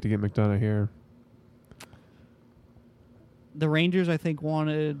does it take to get McDonough here? the Rangers, I think,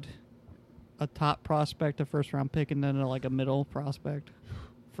 wanted a top prospect, a first-round pick, and then a middle prospect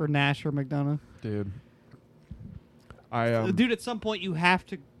for Nash or McDonough. Dude. Dude, at some point you have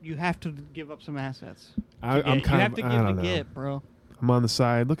to give up some assets. I'm you kind have of. to I give don't to know. get, bro. I'm on the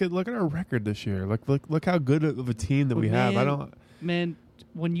side. Look at our record this year. Look how good of a team that we have. I don't. Man,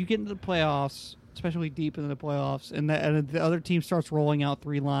 when you get into the playoffs, especially deep into the playoffs, and the other team starts rolling out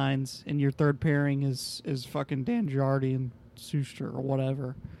 3 lines, and your third pairing is fucking Dan Girardi and Suster or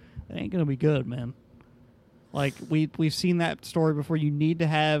whatever, it ain't gonna be good, man. Like we've seen that story before. You need to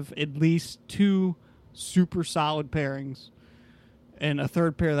have at least 2 super solid pairings, and a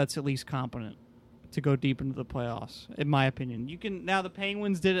third pair that's at least competent to go deep into the playoffs. In my opinion, now the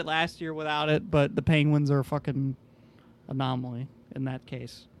Penguins did it last year without it, but the Penguins are a fucking anomaly in that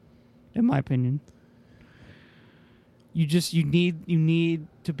case, in my opinion. You need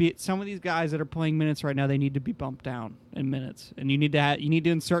to be some of these guys that are playing minutes right now. They need to be bumped down in minutes, and you need to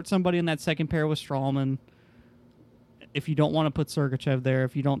insert somebody in that second pair with Stralman. If you don't want to put Sergachev there,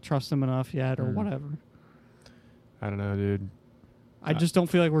 if you don't trust him enough yet, or whatever. I don't know, dude. I just don't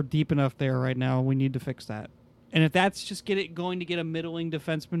feel like we're deep enough there right now. We need to fix that. And if that's just going to get a middling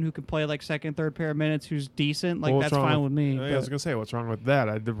defenseman who can play like second, third pair of minutes, who's decent, Well, that's fine with me. I was gonna say, what's wrong with that?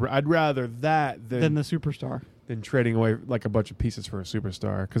 I'd rather that than the superstar. than trading away like a bunch of pieces for a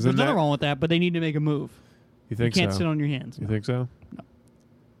superstar. Because There's nothing wrong with that, but they need to make a move. You think you can't so? sit on your hands. You think so?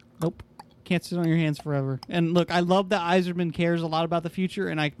 Nope. Can't sit on your hands forever. And look, I love that Yzerman cares a lot about the future,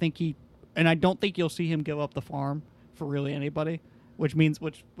 and I don't think you'll see him give up the farm for really anybody. Which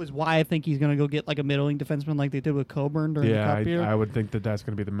was why I think he's going to go get like a middling defenseman like they did with Coburn during the Cup year. I would think that's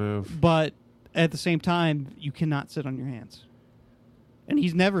going to be the move. But at the same time, you cannot sit on your hands. And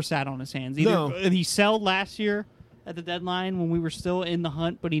he's never sat on his hands. No. He sold last year at the deadline when we were still in the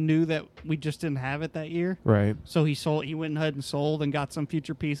hunt, but he knew that we just didn't have it that year. Right. So he sold. He went ahead and sold and got some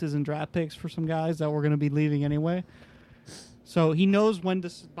future pieces and draft picks for some guys that were going to be leaving anyway. So he knows when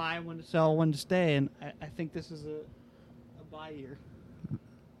to buy, when to sell, when to stay, and I think this is a buy year.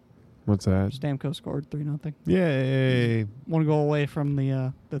 What's that? Stamkos scored 3-0. Yay! Want to go away from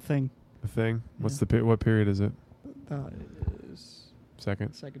the thing. The thing. What's the what period is it? Is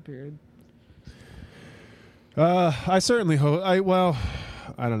Second. second period. I certainly hope. I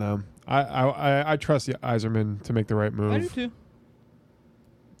don't know. I trust Yzerman to make the right move. I do too.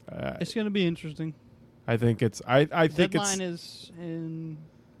 It's going to be interesting. I think it's. I think Deadline is in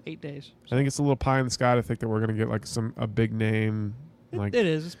 8 days. I think it's a little pie in the sky to think that we're going to get like a big name. Like It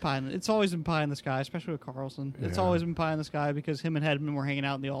is. It's pie. It's always been pie in the sky, especially with Carlson. It's Yeah. always been pie in the sky because him and Hedman were hanging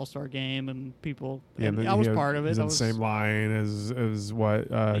out in the All-Star game, and people. yeah, and then I was he part of it. He's I on the was, same line as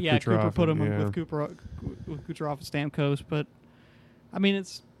what. yeah, Kucherov Cooper put him and, with Kucherov and Stamkos, but I mean,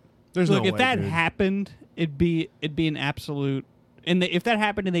 it's There's look no if way, that dude. happened, it'd be an absolute. And if that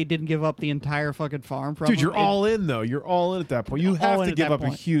happened and they didn't give up the entire fucking farm from Dude, him, you're all in though. You're all in at that point. You All have in to at give that up a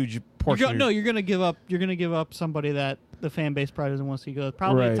point. huge portion. You're gonna give up. You're gonna give up somebody that the fan base probably doesn't want to see go.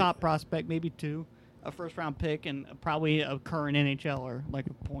 Probably Right. a top prospect, maybe two, a first round pick, and probably a current NHLer like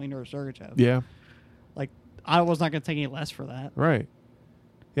a Point or a Sergachev. Yeah. Like Ottawa's not gonna take any less for that. Right.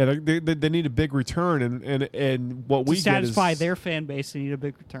 Yeah, they need a big return, and what we To satisfy get is, their fan base, they need a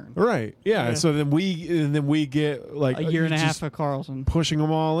big return. right. Yeah. Yeah. So then we get like A year and a half just of Carlson. pushing them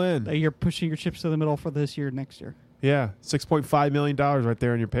all in. You're pushing your chips to the middle for this year, next year, Yeah, $6.5 million right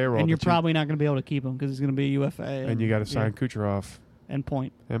there in your payroll, and you're that probably not going to be able to keep him because he's going to be a UFA. and you got to sign Kucherov and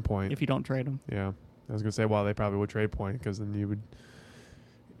Point and Point. if you don't trade him. Yeah, I was gonna say, well, they probably would trade Point because then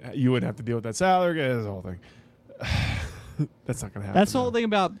you would have to deal with that salary. That's the whole thing. That's not gonna happen. That's the whole though. thing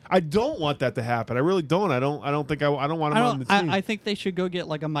about. I don't want that to happen. I really don't. I don't think I don't want him on the team. I think they should go get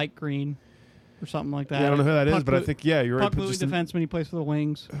like a Mike Green or something like that. yeah, I don't know who that is, Puck but I mo- think you're right. puck but moving just in- defenseman. He plays for the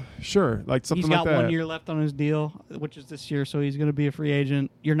Wings. Sure, like something He's got like that. 1 year left on his deal, which is this year, so he's going to be a free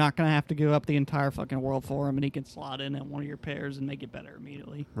agent. You're not going to have to give up the entire fucking world for him, and he can slot in at one of your pairs and make it better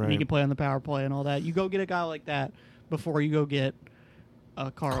immediately. And he Right. can play on the power play and all that. You go get a guy like that before you go get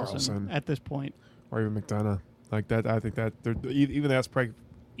Carlson at this point. Or even McDonough. Like that, I think that even that's probably.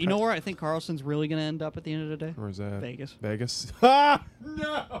 You know where I think Carlson's really going to end up at the end of the day? Where's that? Vegas. Vegas. Ah,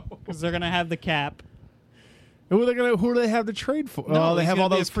 no. Because they're going to have the cap. Who do they have to trade for? No, Oh, they he's have gonna all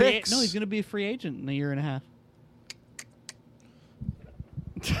be a those free picks. No, he's going to be a free agent in a year and a half.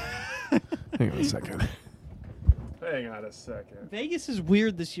 Hang on a second. Hang on a second. Vegas is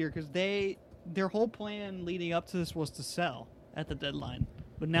weird this year because their whole plan leading up to this was to sell at the deadline,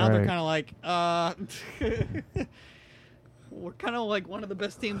 but now they're Right. kind of like, we're kind of like one of the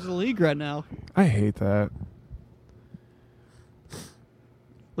best teams in the league right now. I hate that.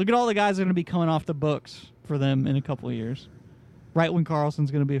 Look at all the guys that are going to be coming off the books for them in a couple of years, right when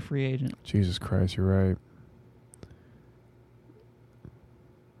Carlson's going to be a free agent. Jesus Christ, you're right.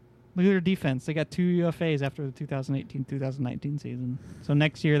 Look at their defense. They got 2 UFAs after the 2018-2019 season. So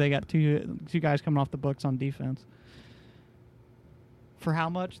next year they got two guys coming off the books on defense. For how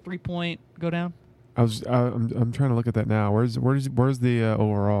much? 3-point go down? I'm trying to look at that now. Where's the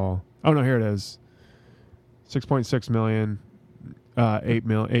overall? Oh no, here it is. 6.6 million,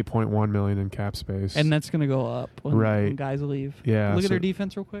 8.1 million in cap space. And that's going to go up when Right. guys leave. Yeah, Look at so- their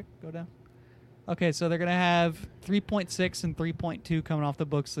defense real quick. Go down. Okay, so they're going to have 3.6 and 3.2 coming off the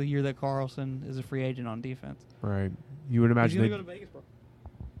books the year that Carlson is a free agent on defense. right. You would He's imagine going they to go to Vegas, bro.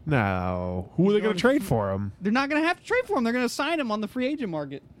 no. Who are they going to trade for him? They're not going to have to trade for him. They're going to sign him on the free agent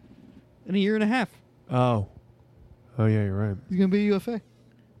market in a year and a half. Oh yeah, you're right. He's going to be a UFA.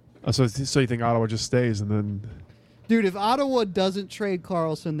 Oh, so you think Ottawa just stays and then? Dude, if Ottawa doesn't trade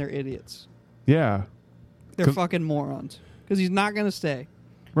Carlson, they're idiots. Yeah, They're 'Cause- fucking morons. Because he's not going to stay.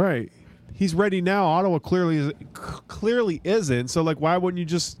 right. He's ready now. Ottawa clearly isn't. So like, why wouldn't you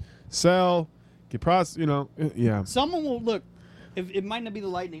just sell, get yeah. Someone will look. If it might not be the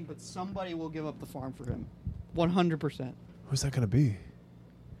Lightning, but somebody will give up the farm for him. 100%. Who's that going to be?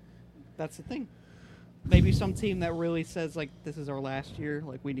 That's the thing. Maybe some team that really says like this is our last year,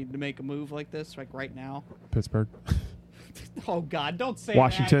 like we need to make a move like this, like right now. Pittsburgh, Oh God, don't say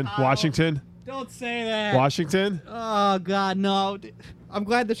Washington, that. Kyle. Washington, Don't say that. Washington. Oh God, no. I'm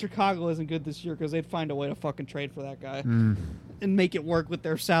glad that Chicago isn't good this year because they'd find a way to fucking trade for that guy and make it work with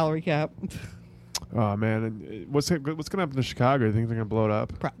their salary cap. Oh man, and what's going to happen to Chicago? You think they're going to blow it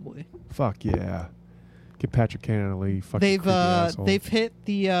up? Probably. Fuck yeah. Get Patrick Kane out of the league. Fucking creepy asshole. They've hit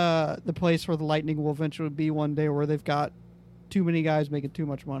the place where the Lightning will eventually be one day, where they've got too many guys making too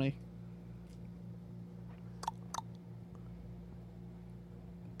much money.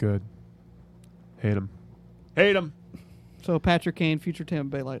 Good. Hate him. Hate him. So Patrick Kane, future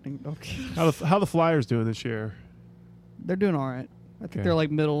Tampa Bay Lightning. Okay. How the Flyers doing this year? They're doing all right. I think Okay. they're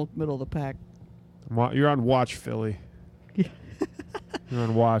like middle of the pack. You're on watch, Philly. You're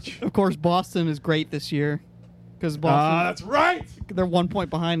on watch. Of course, Boston is great this year because Boston. That's right. They're 1 point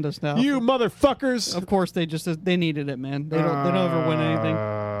behind us now. You motherfuckers. Of course, they needed it, man. They don't ever win anything.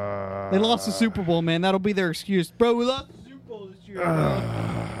 They lost the Super Bowl, man. That'll be their excuse, bro. We lost the Super Bowl this year, bro.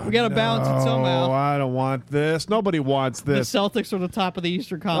 We gotta balance it Oh, somehow. I don't want this. Nobody wants The this. Celtics are the top of the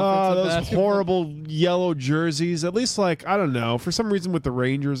Eastern Conference. of Those basketball. horrible yellow jerseys. At least, like, I don't know. For some reason, with the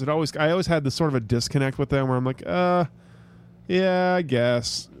Rangers, I always had this sort of a disconnect with them, where I'm like, yeah, I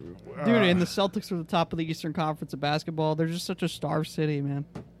guess. Dude, and the Celtics are the top of the Eastern Conference of basketball. They're just such a star city, man.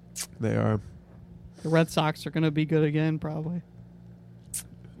 They are. The Red Sox are going to be good again, probably.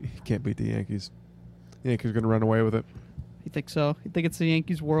 You can't beat the Yankees. The Yankees are going to run away with it. You think so? You think it's the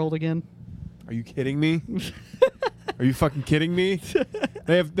Yankees' world again? Are you kidding me? Are you fucking kidding me?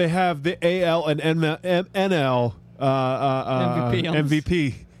 They have the AL and NL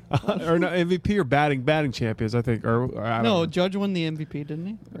MVP. Or not MVP or batting champions, I think. Or I don't know. Judge won the MVP, didn't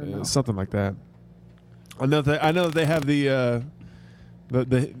he? Or no? Something like that. I know that they have the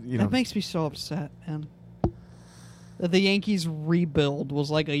That makes me so upset, man. That the Yankees rebuild was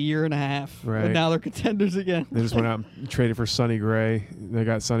like a year and a half, Right. and now they're contenders again. They just went out and traded for Sonny Gray. They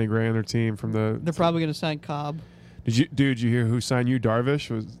got Sonny Gray on their team from the. They're probably going to sign Cobb. Did you hear who signed you? Darvish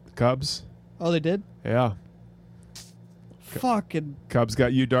was the Cubs. Oh, they did? Yeah, Fucking. Cubs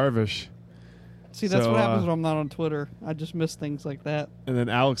got you Darvish, See, that's So, what happens when I'm not on Twitter. I just miss things like that. and then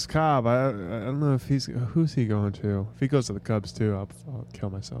Alex Cobb. I don't know if who's he going to. If he goes to the Cubs too, I'll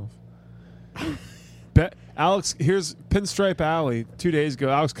kill myself. Here's Pinstripe Alley. 2 days ago,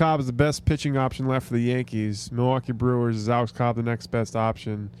 Alex Cobb is the best pitching option left for the Yankees. Milwaukee Brewers is Alex Cobb the next best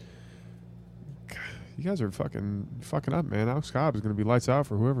option. God, you guys are fucking up, man. Alex Cobb is going to be lights out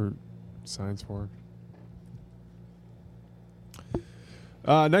for whoever signs for him.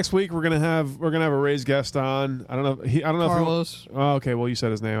 Next week we're gonna have a Rays guest on. I don't know. I don't know Carlos. if oh, okay. Well, you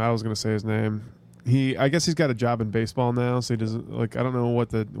said his name. I was gonna say his name. I guess he's got a job in baseball now, so he doesn't like. I don't know what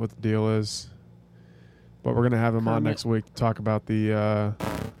the deal is. But we're gonna have him on Kermit. next week to talk about the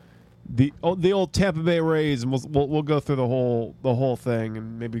old Tampa Bay Rays, and we'll go through the whole thing,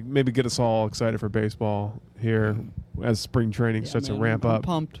 and maybe get us all excited for baseball here as spring training starts to ramp I'm up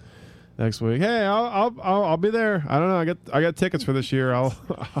pumped. next week. Hey, I'll be there. I don't know. I got tickets for this year.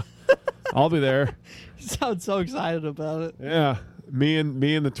 I'll be there. You sound so excited about it. Yeah, me and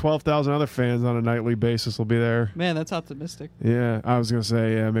the 12,000 other fans on a nightly basis will be there. Man, that's optimistic. Yeah, I was gonna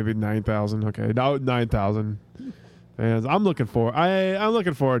say maybe 9,000. Okay, no, 9,000 fans. I'm looking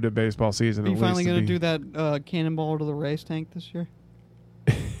forward to baseball season. Are you at finally least going to do that cannonball to the race tank this year?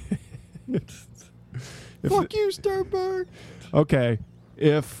 Fuck you, Sternberg. Okay,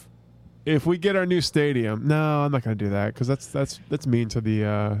 if we get our new stadium, no, I'm not going to do that because that's mean to the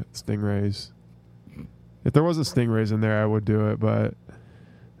Stingrays. If there wasn't Stingrays in there, I would do it, but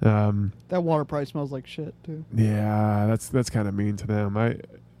That water probably smells like shit, too. yeah, that's kind of mean to them. I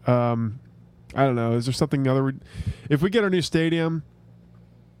don't know. Is there something other? If we get our new stadium,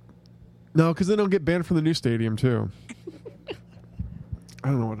 no, because then they'll get banned from the new stadium too. I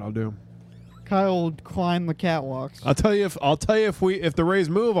don't know what I'll do. Kyle will climb the catwalks. I'll tell you if the Rays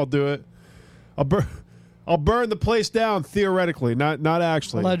move, I'll do it. I'll burn the place down theoretically, not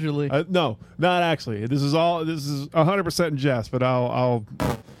actually. Allegedly. No, not actually. This is 100% in jest, but I'll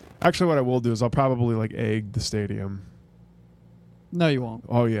actually what I will do is I'll probably like egg the stadium. No, you won't.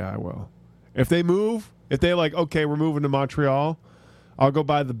 Oh yeah, I will. If they move, if they like, okay, we're moving to Montreal, I'll go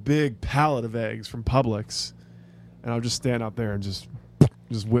buy the big pallet of eggs from Publix, and I'll just stand out there and just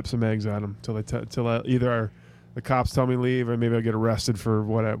whip some eggs at them till either the cops tell me to leave or maybe I'll get arrested for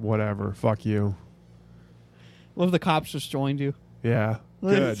whatever. Fuck you. What if the cops just joined you? Yeah,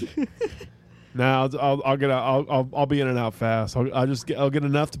 good. Now I'll be in and out fast. I'll get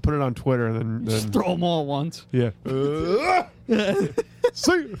enough to put it on Twitter and then Just throw them all at once. yeah.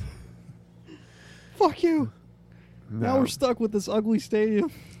 See. Fuck you. Now No. we're stuck with this ugly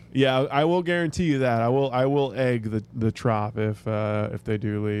stadium. Yeah, I will guarantee you that. I will egg the Trop if they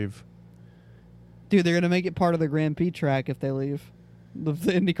do leave. Dude, they're going to make it part of the Grand Prix track if they leave.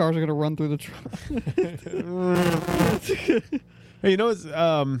 The Indy cars are going to run through the track. Hey, you know what's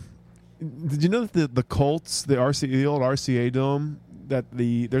did you know that the Colts, the old RCA Dome, that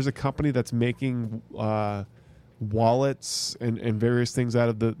there's a company that's making wallets and various things out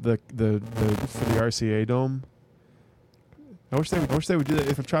of the for the RCA Dome? I wish they would do that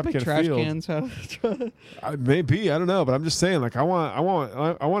if a Tropicana trash Field. cans have. Maybe I don't know, but I'm just saying, like I want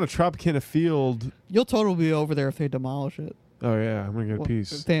a Tropicana Field. You'll totally be over there if they demolish it. Oh yeah, I'm gonna get a If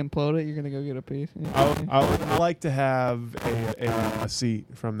piece. they implode it, you're going to go get a piece. I would like to have a seat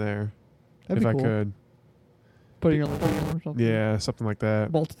from there That'd if be I cool. could. Putting your leg on or something. Yeah, something like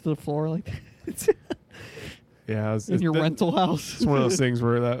that. Bolted to the floor like that. Yeah, In your rental house. It's one of those things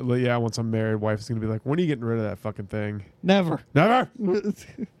where once I'm married, wife is gonna be like, "When are you getting rid of that fucking thing?" Never. Never.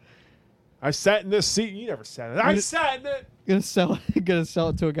 I sat in this seat. You never sat in it. I sat in it. Gonna sell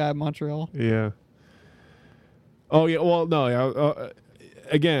it to a guy in Montreal. Yeah. Oh yeah. Well, no. Yeah.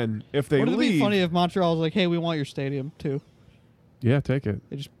 Again, if they Wouldn't it leave, be funny if Montreal was like, "Hey, we want your stadium too." yeah, take it.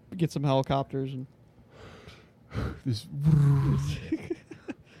 They just get some helicopters and. Just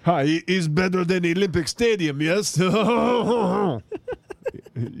Hi, is better than the Olympic Stadium, yes? Yeah,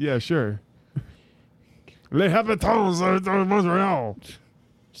 sure. Les habitants of Montreal.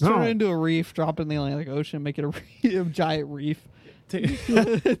 Just turn it into a reef, drop it in the Atlantic Ocean, make it a giant reef.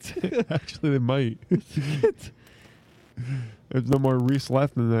 Actually, they might. There's no more reefs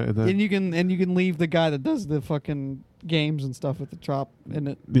left in that. And you can leave the guy that does the fucking games and stuff at the top in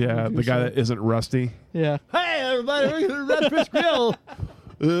it. Yeah, the guy that isn't rusty. Yeah. Hey, everybody, we're going to Redfish Grill.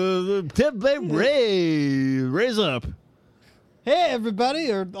 Tampa Bay raise up. Hey,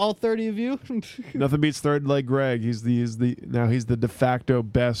 everybody, or all 30 of you. Nothing beats third leg Greg. He's the de facto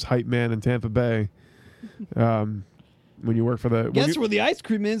best hype man in Tampa Bay. When you work for the Guess where the ice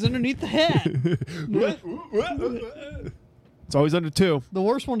cream is underneath the hat. It's always under 2. The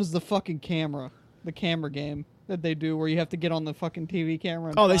worst one is the fucking camera. The camera game that they do where you have to get on the fucking TV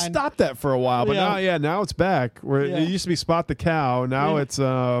camera. And they stopped that for a while, but now it's back. Where it used to be Spot the Cow, now it's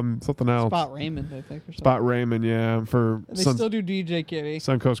something else. Spot Raymond, I think. Or something. Spot Raymond, yeah. For they still do DJ Kitty.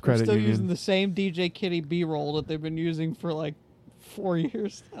 Suncoast Credit They're still Union. using the same DJ Kitty B-roll that they've been using for like 4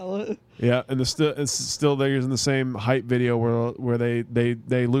 years. Yeah, and it's still they're using the same hype video where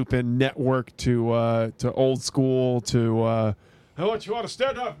they loop in network to old school to how much you want to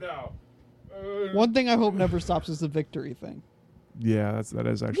stand up now. One thing I hope never stops is the victory thing. Yeah, that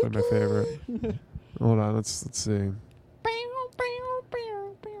is actually my favorite. Hold on, let's see.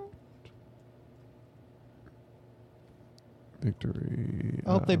 Victory.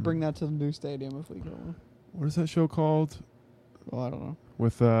 I hope they bring that to the new stadium if we go. What is that show called? Oh, I don't know.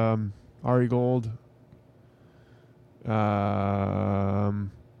 With Ari Gold.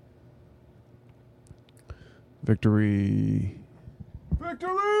 Victory.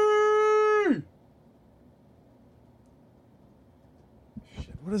 Victory!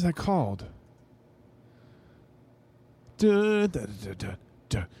 Shit, what is that called? Dun, dun, dun, dun,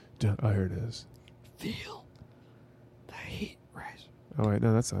 dun, dun. Oh, here it is. Feel the heat rise. Oh, wait,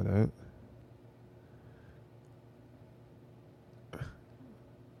 no, that's not it.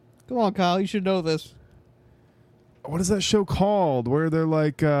 Come on, Kyle. You should know this. What is that show called? Where they're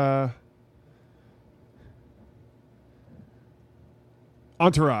like,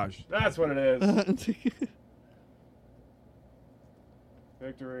 Entourage. That's what it is.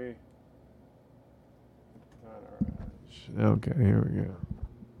 Victory. Entourage. Okay, here we go.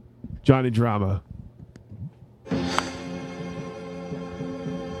 Johnny Drama.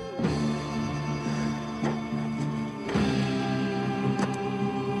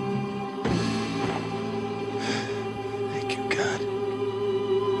 Thank you, God.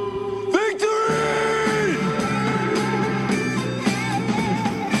 Victory!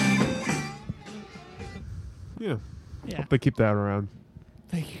 Yeah. Yeah. Hope they keep that around.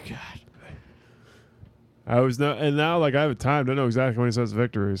 Thank you, God. I was not, and now like I have time to know exactly when he says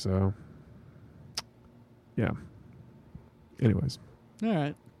victory. So, yeah. Anyways, All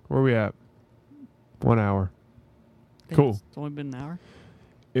right. where are we at? 1 hour. Cool. It's only been an hour.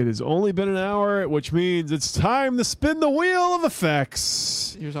 It has only been an hour, which means it's time to spin the wheel of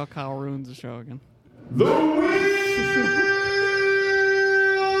effects. Here's how Kyle ruins the show again. The wheel of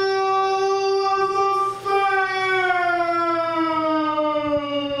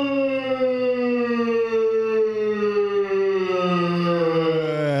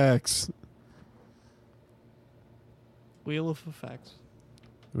effects. Wheel of Effects.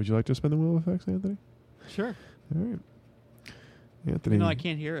 Would you like to spin the wheel of effects, Anthony? Sure. All right. Anthony, No, I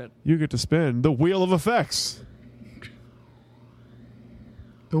can't hear it. you get to spin the wheel of effects.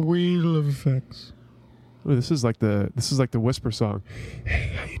 The wheel of effects. Ooh, this is like the whisper song.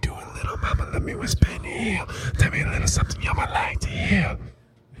 Hey, how you doing, little mama? Let me whisper in your ear. Tell me a little something you might like to hear.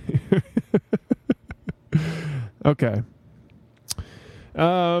 Okay.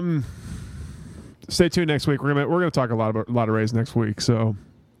 Stay tuned next week. We're gonna talk a lot of Rays next week. So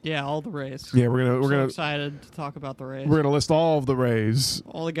Yeah, all the Rays. yeah, we're gonna excited to talk about the Rays. we're gonna list all of the Rays.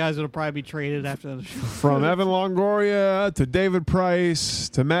 All the guys that'll probably be traded after the show. From Evan Longoria to David Price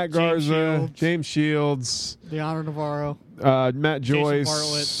to Matt Garza, James Shields, Leonard Navarro. Matt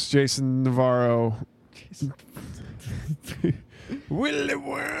Joyce, Jason Navarro. Willy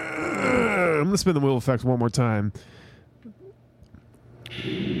Worm. I'm gonna spin the wheel effects one more time.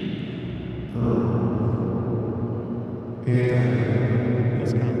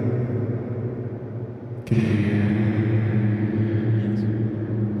 He's gone. Can you hear?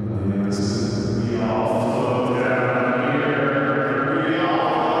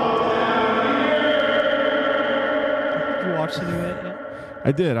 Did you watch the new yet?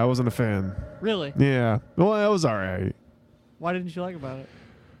 I did. I wasn't a fan. Really? Yeah. Well, that was all right. Why didn't you like about it?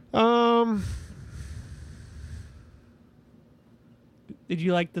 Did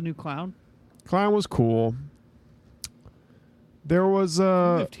you like the new clown? Clown was cool. There was If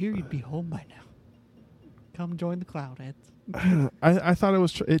you lived here, you'd be home by now. Come join the clown heads. I thought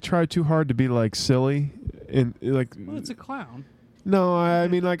it tried too hard to be like silly and like. Well, it's a clown. No, I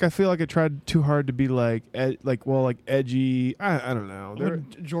mean like I feel like it tried too hard to be like edgy. I don't know. When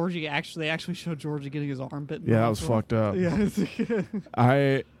Georgie they actually showed Georgie getting his arm bitten. Yeah, that was fucked up. Yeah.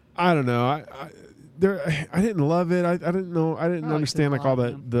 I don't know. I didn't love it. I didn't know. I didn't liked understand it a like all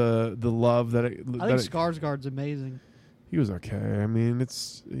lot, the love that it. I think Skarsgård's amazing. He was okay. I mean,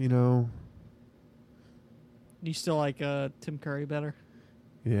 it's Do you still like Tim Curry better?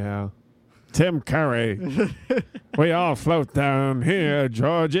 yeah. Tim Curry. We all float down here,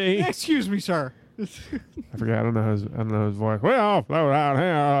 Georgie. Excuse me, sir. I forget. I don't know his voice. We all float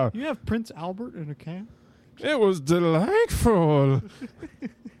out here. You have Prince Albert in a can? It was delightful.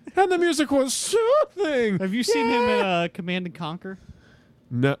 And the music was soothing. Have you seen him in Command and Conquer?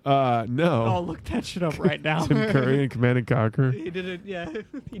 No. Oh, No. look that shit up right now. Tim Curry in Command and Conquer. He did it, yeah.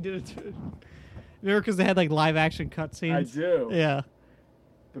 He did it too. Remember because they had like live action cutscenes? do. Yeah.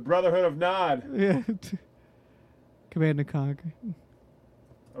 The Brotherhood of Nod. Yeah. Command and Conquer.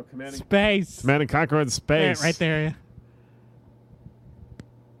 Oh, Command Space. and Conquer in space. Yeah, right there,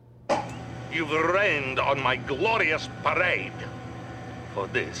 yeah. You've rained on my glorious parade. For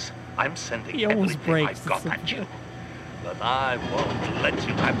this, I'm sending He almost everything breaks. I've got at you. But I won't let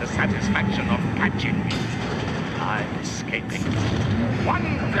you have the satisfaction of catching me. I'm escaping.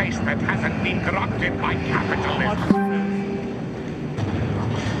 One place that hasn't been corrupted by capitalism.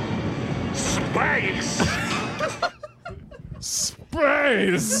 Space!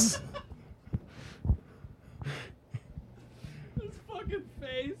 Space. His fucking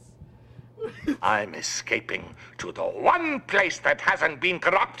face. I'm escaping to the one place that hasn't been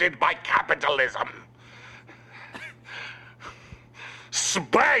corrupted by capitalism.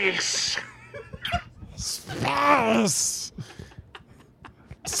 Space! Space.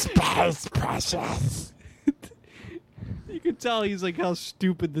 Space, precious. You can tell he's like how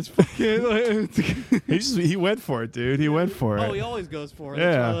stupid this fucking. He went for it, dude. He went for it. Oh, he always goes for it.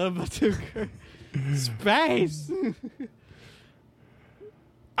 Yeah. That's what I love about Tim Curry. Space.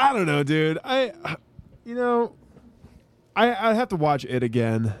 I don't know, dude. I have to watch it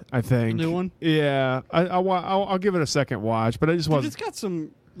again. I think New one? Yeah, I'll give it a second watch, but I just Dude, wasn't. it's got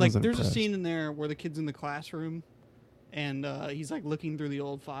some like. wasn't There's a impressed. scene in there where the kid's in the classroom, and he's like looking through the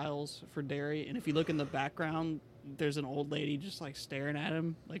old files for Derry. And if you look in the background, there's an old lady just like staring at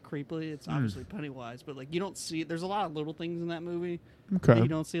him like creepily. It's obviously Pennywise, but like you don't see. There's a lot of little things in that movie that Okay. you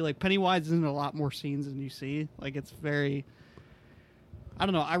don't see. Like Pennywise is in a lot more scenes than you see. Like it's very. I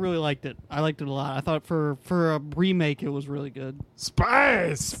don't know. I really liked it. I liked it a lot. I thought for a remake, it was really good.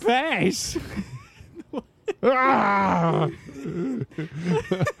 Space. Space. Ah!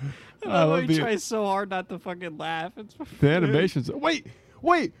 I love the- he tries so hard not to fucking laugh. It's The animations. Wait,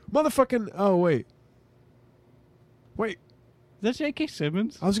 motherfucking. Oh wait. Is that J.K.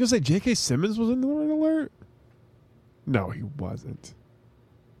 Simmons? I was gonna say J.K. Simmons was in the Red Alert. No, he wasn't.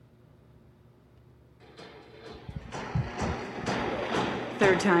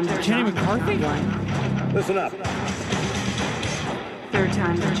 Third time's the Jenny charm. McCarthy? One. Listen up. Third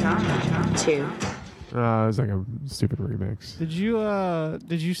time's the charm. Two. It was like a stupid remix. Did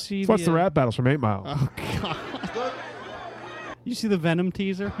you see? What's the rap battles from 8 Mile? Oh god. You see the Venom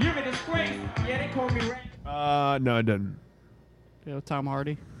teaser? No, I didn't. Yeah, with Tom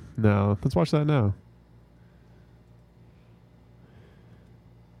Hardy. No, let's watch that now.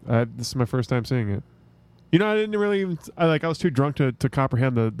 This is my first time seeing it. You know, I didn't really even. I was too drunk to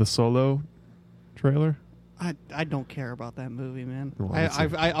comprehend the Solo trailer. I don't care about that movie, man. Well,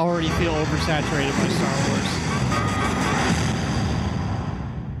 I already feel oversaturated by Star Wars.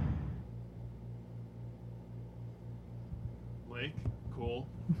 Lake, cool.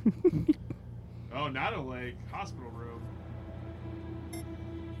 Oh, not a lake. Hospital room.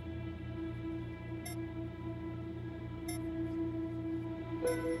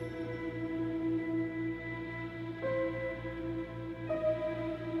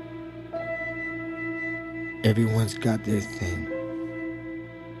 Everyone's got their thing.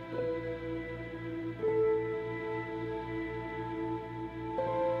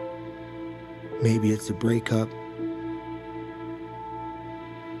 Maybe it's a breakup,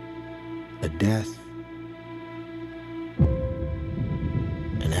 a death,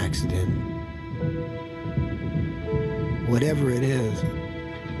 an accident. Whatever it is,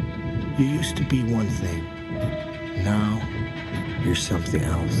 you used to be one thing. Now, you're something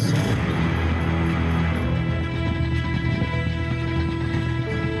else.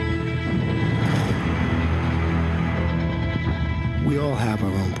 We all have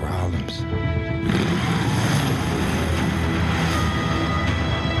our own problems.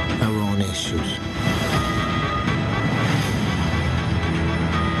 Our own issues.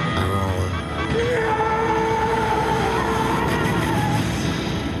 Our own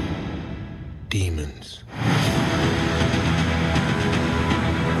demons.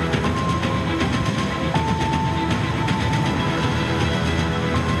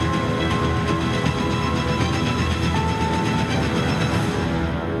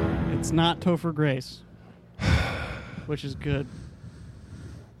 It's not Topher Grace, which is good.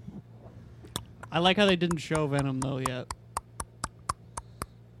 I like how they didn't show Venom though yet.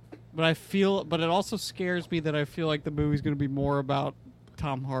 But it also scares me that I feel like the movie's going to be more about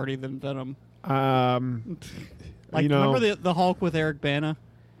Tom Hardy than Venom. Like, remember the Hulk with Eric Bana?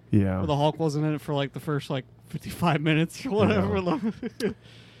 Yeah. Where the Hulk wasn't in it for like the first 55 minutes or whatever.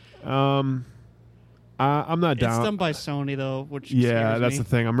 I'm not down. It's done by Sony though, which yeah, scares that's me the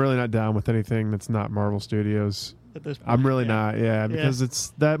thing. I'm really not down with anything that's not Marvel Studios. at this point. I'm really not. Yeah, because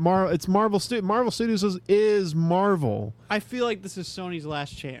it's Marvel Studios. Marvel Studios is Marvel. I feel like this is Sony's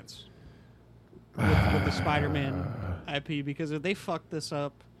last chance with the Spider-Man IP, because if they fuck this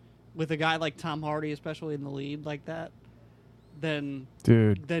up with a guy like Tom Hardy, especially in the lead like that, then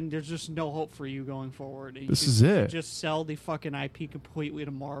there's just no hope for you going forward. This is it. Just sell the fucking IP completely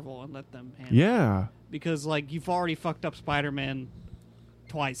to Marvel and let them handle Yeah. it. Because like you've already fucked up Spider-Man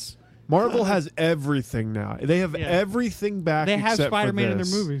twice. Marvel has everything now. They have everything back. They have except Spider-Man for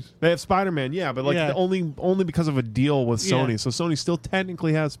this. in their movies. They have Spider-Man, yeah, but like only because of a deal with Sony. Yeah. So Sony still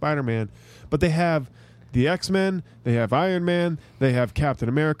technically has Spider-Man, but they have the X-Men, they have Iron Man, they have Captain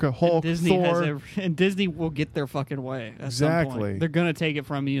America, Hulk, and Disney Thor. and Disney will get their fucking way. At some Exactly. point. They're gonna take it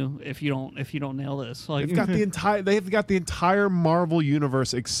from you if you don't nail this. Like They've got the entire Marvel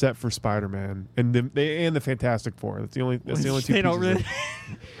universe except for Spider-Man and the Fantastic Four. That's the only two. They don't pieces really.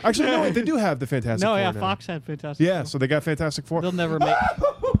 Actually, no, they do have the Fantastic No, Four. yeah, now. Fox had Fantastic Yeah, Four. so they got Fantastic Four. They'll never make.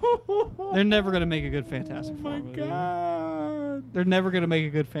 They're never gonna make a good Fantastic Four. Oh my movie. God. They're never gonna make a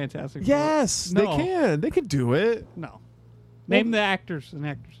good Fantastic Four. Yes, No. they can. They can do it. No. Name the actors and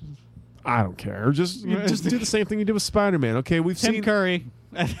actresses. I don't care. Just do the same thing you did with Spider-Man. Okay, Tim Curry.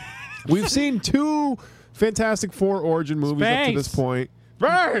 we've seen 2 Fantastic Four origin movies up to this point.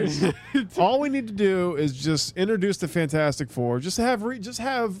 Right. All we need to do is just introduce the Fantastic Four. Just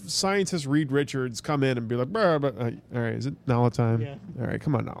have scientist Reed Richards come in and be like, all right, is it Nala time? Yeah. All right,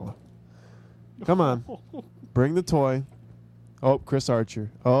 come on, Nala. Come on. Bring the toy. Oh, Chris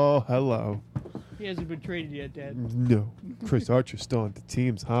Archer. Oh, hello. He hasn't been traded yet, Dad. No, Chris Archer's still on the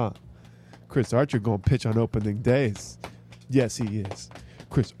teams, huh? Chris Archer gonna pitch on opening days. Yes, he is.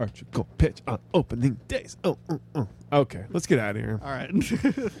 Chris Archer gonna pitch on opening days. Okay, let's get out of here. All right.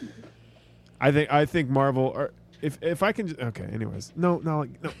 I think Marvel. Or if I can. Okay. Anyways, no.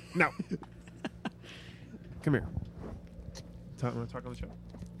 Come here. Want to talk on the show?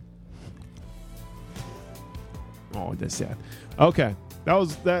 Oh, that's sad. Okay, that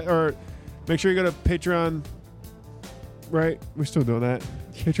was that. Or make sure you go to Patreon. Right, we're still doing that.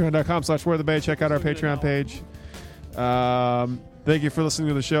 Patreon.com/WhereTheBay. Check out our Patreon page. Thank you for listening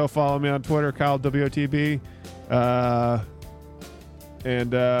to the show. Follow me on Twitter, Kyle WOTB.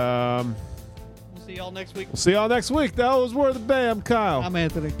 And We'll see y'all next week. we'll see y'all next week. That was Where the Bay. I'm Kyle. I'm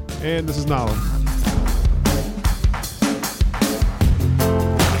Anthony. And this is Nala.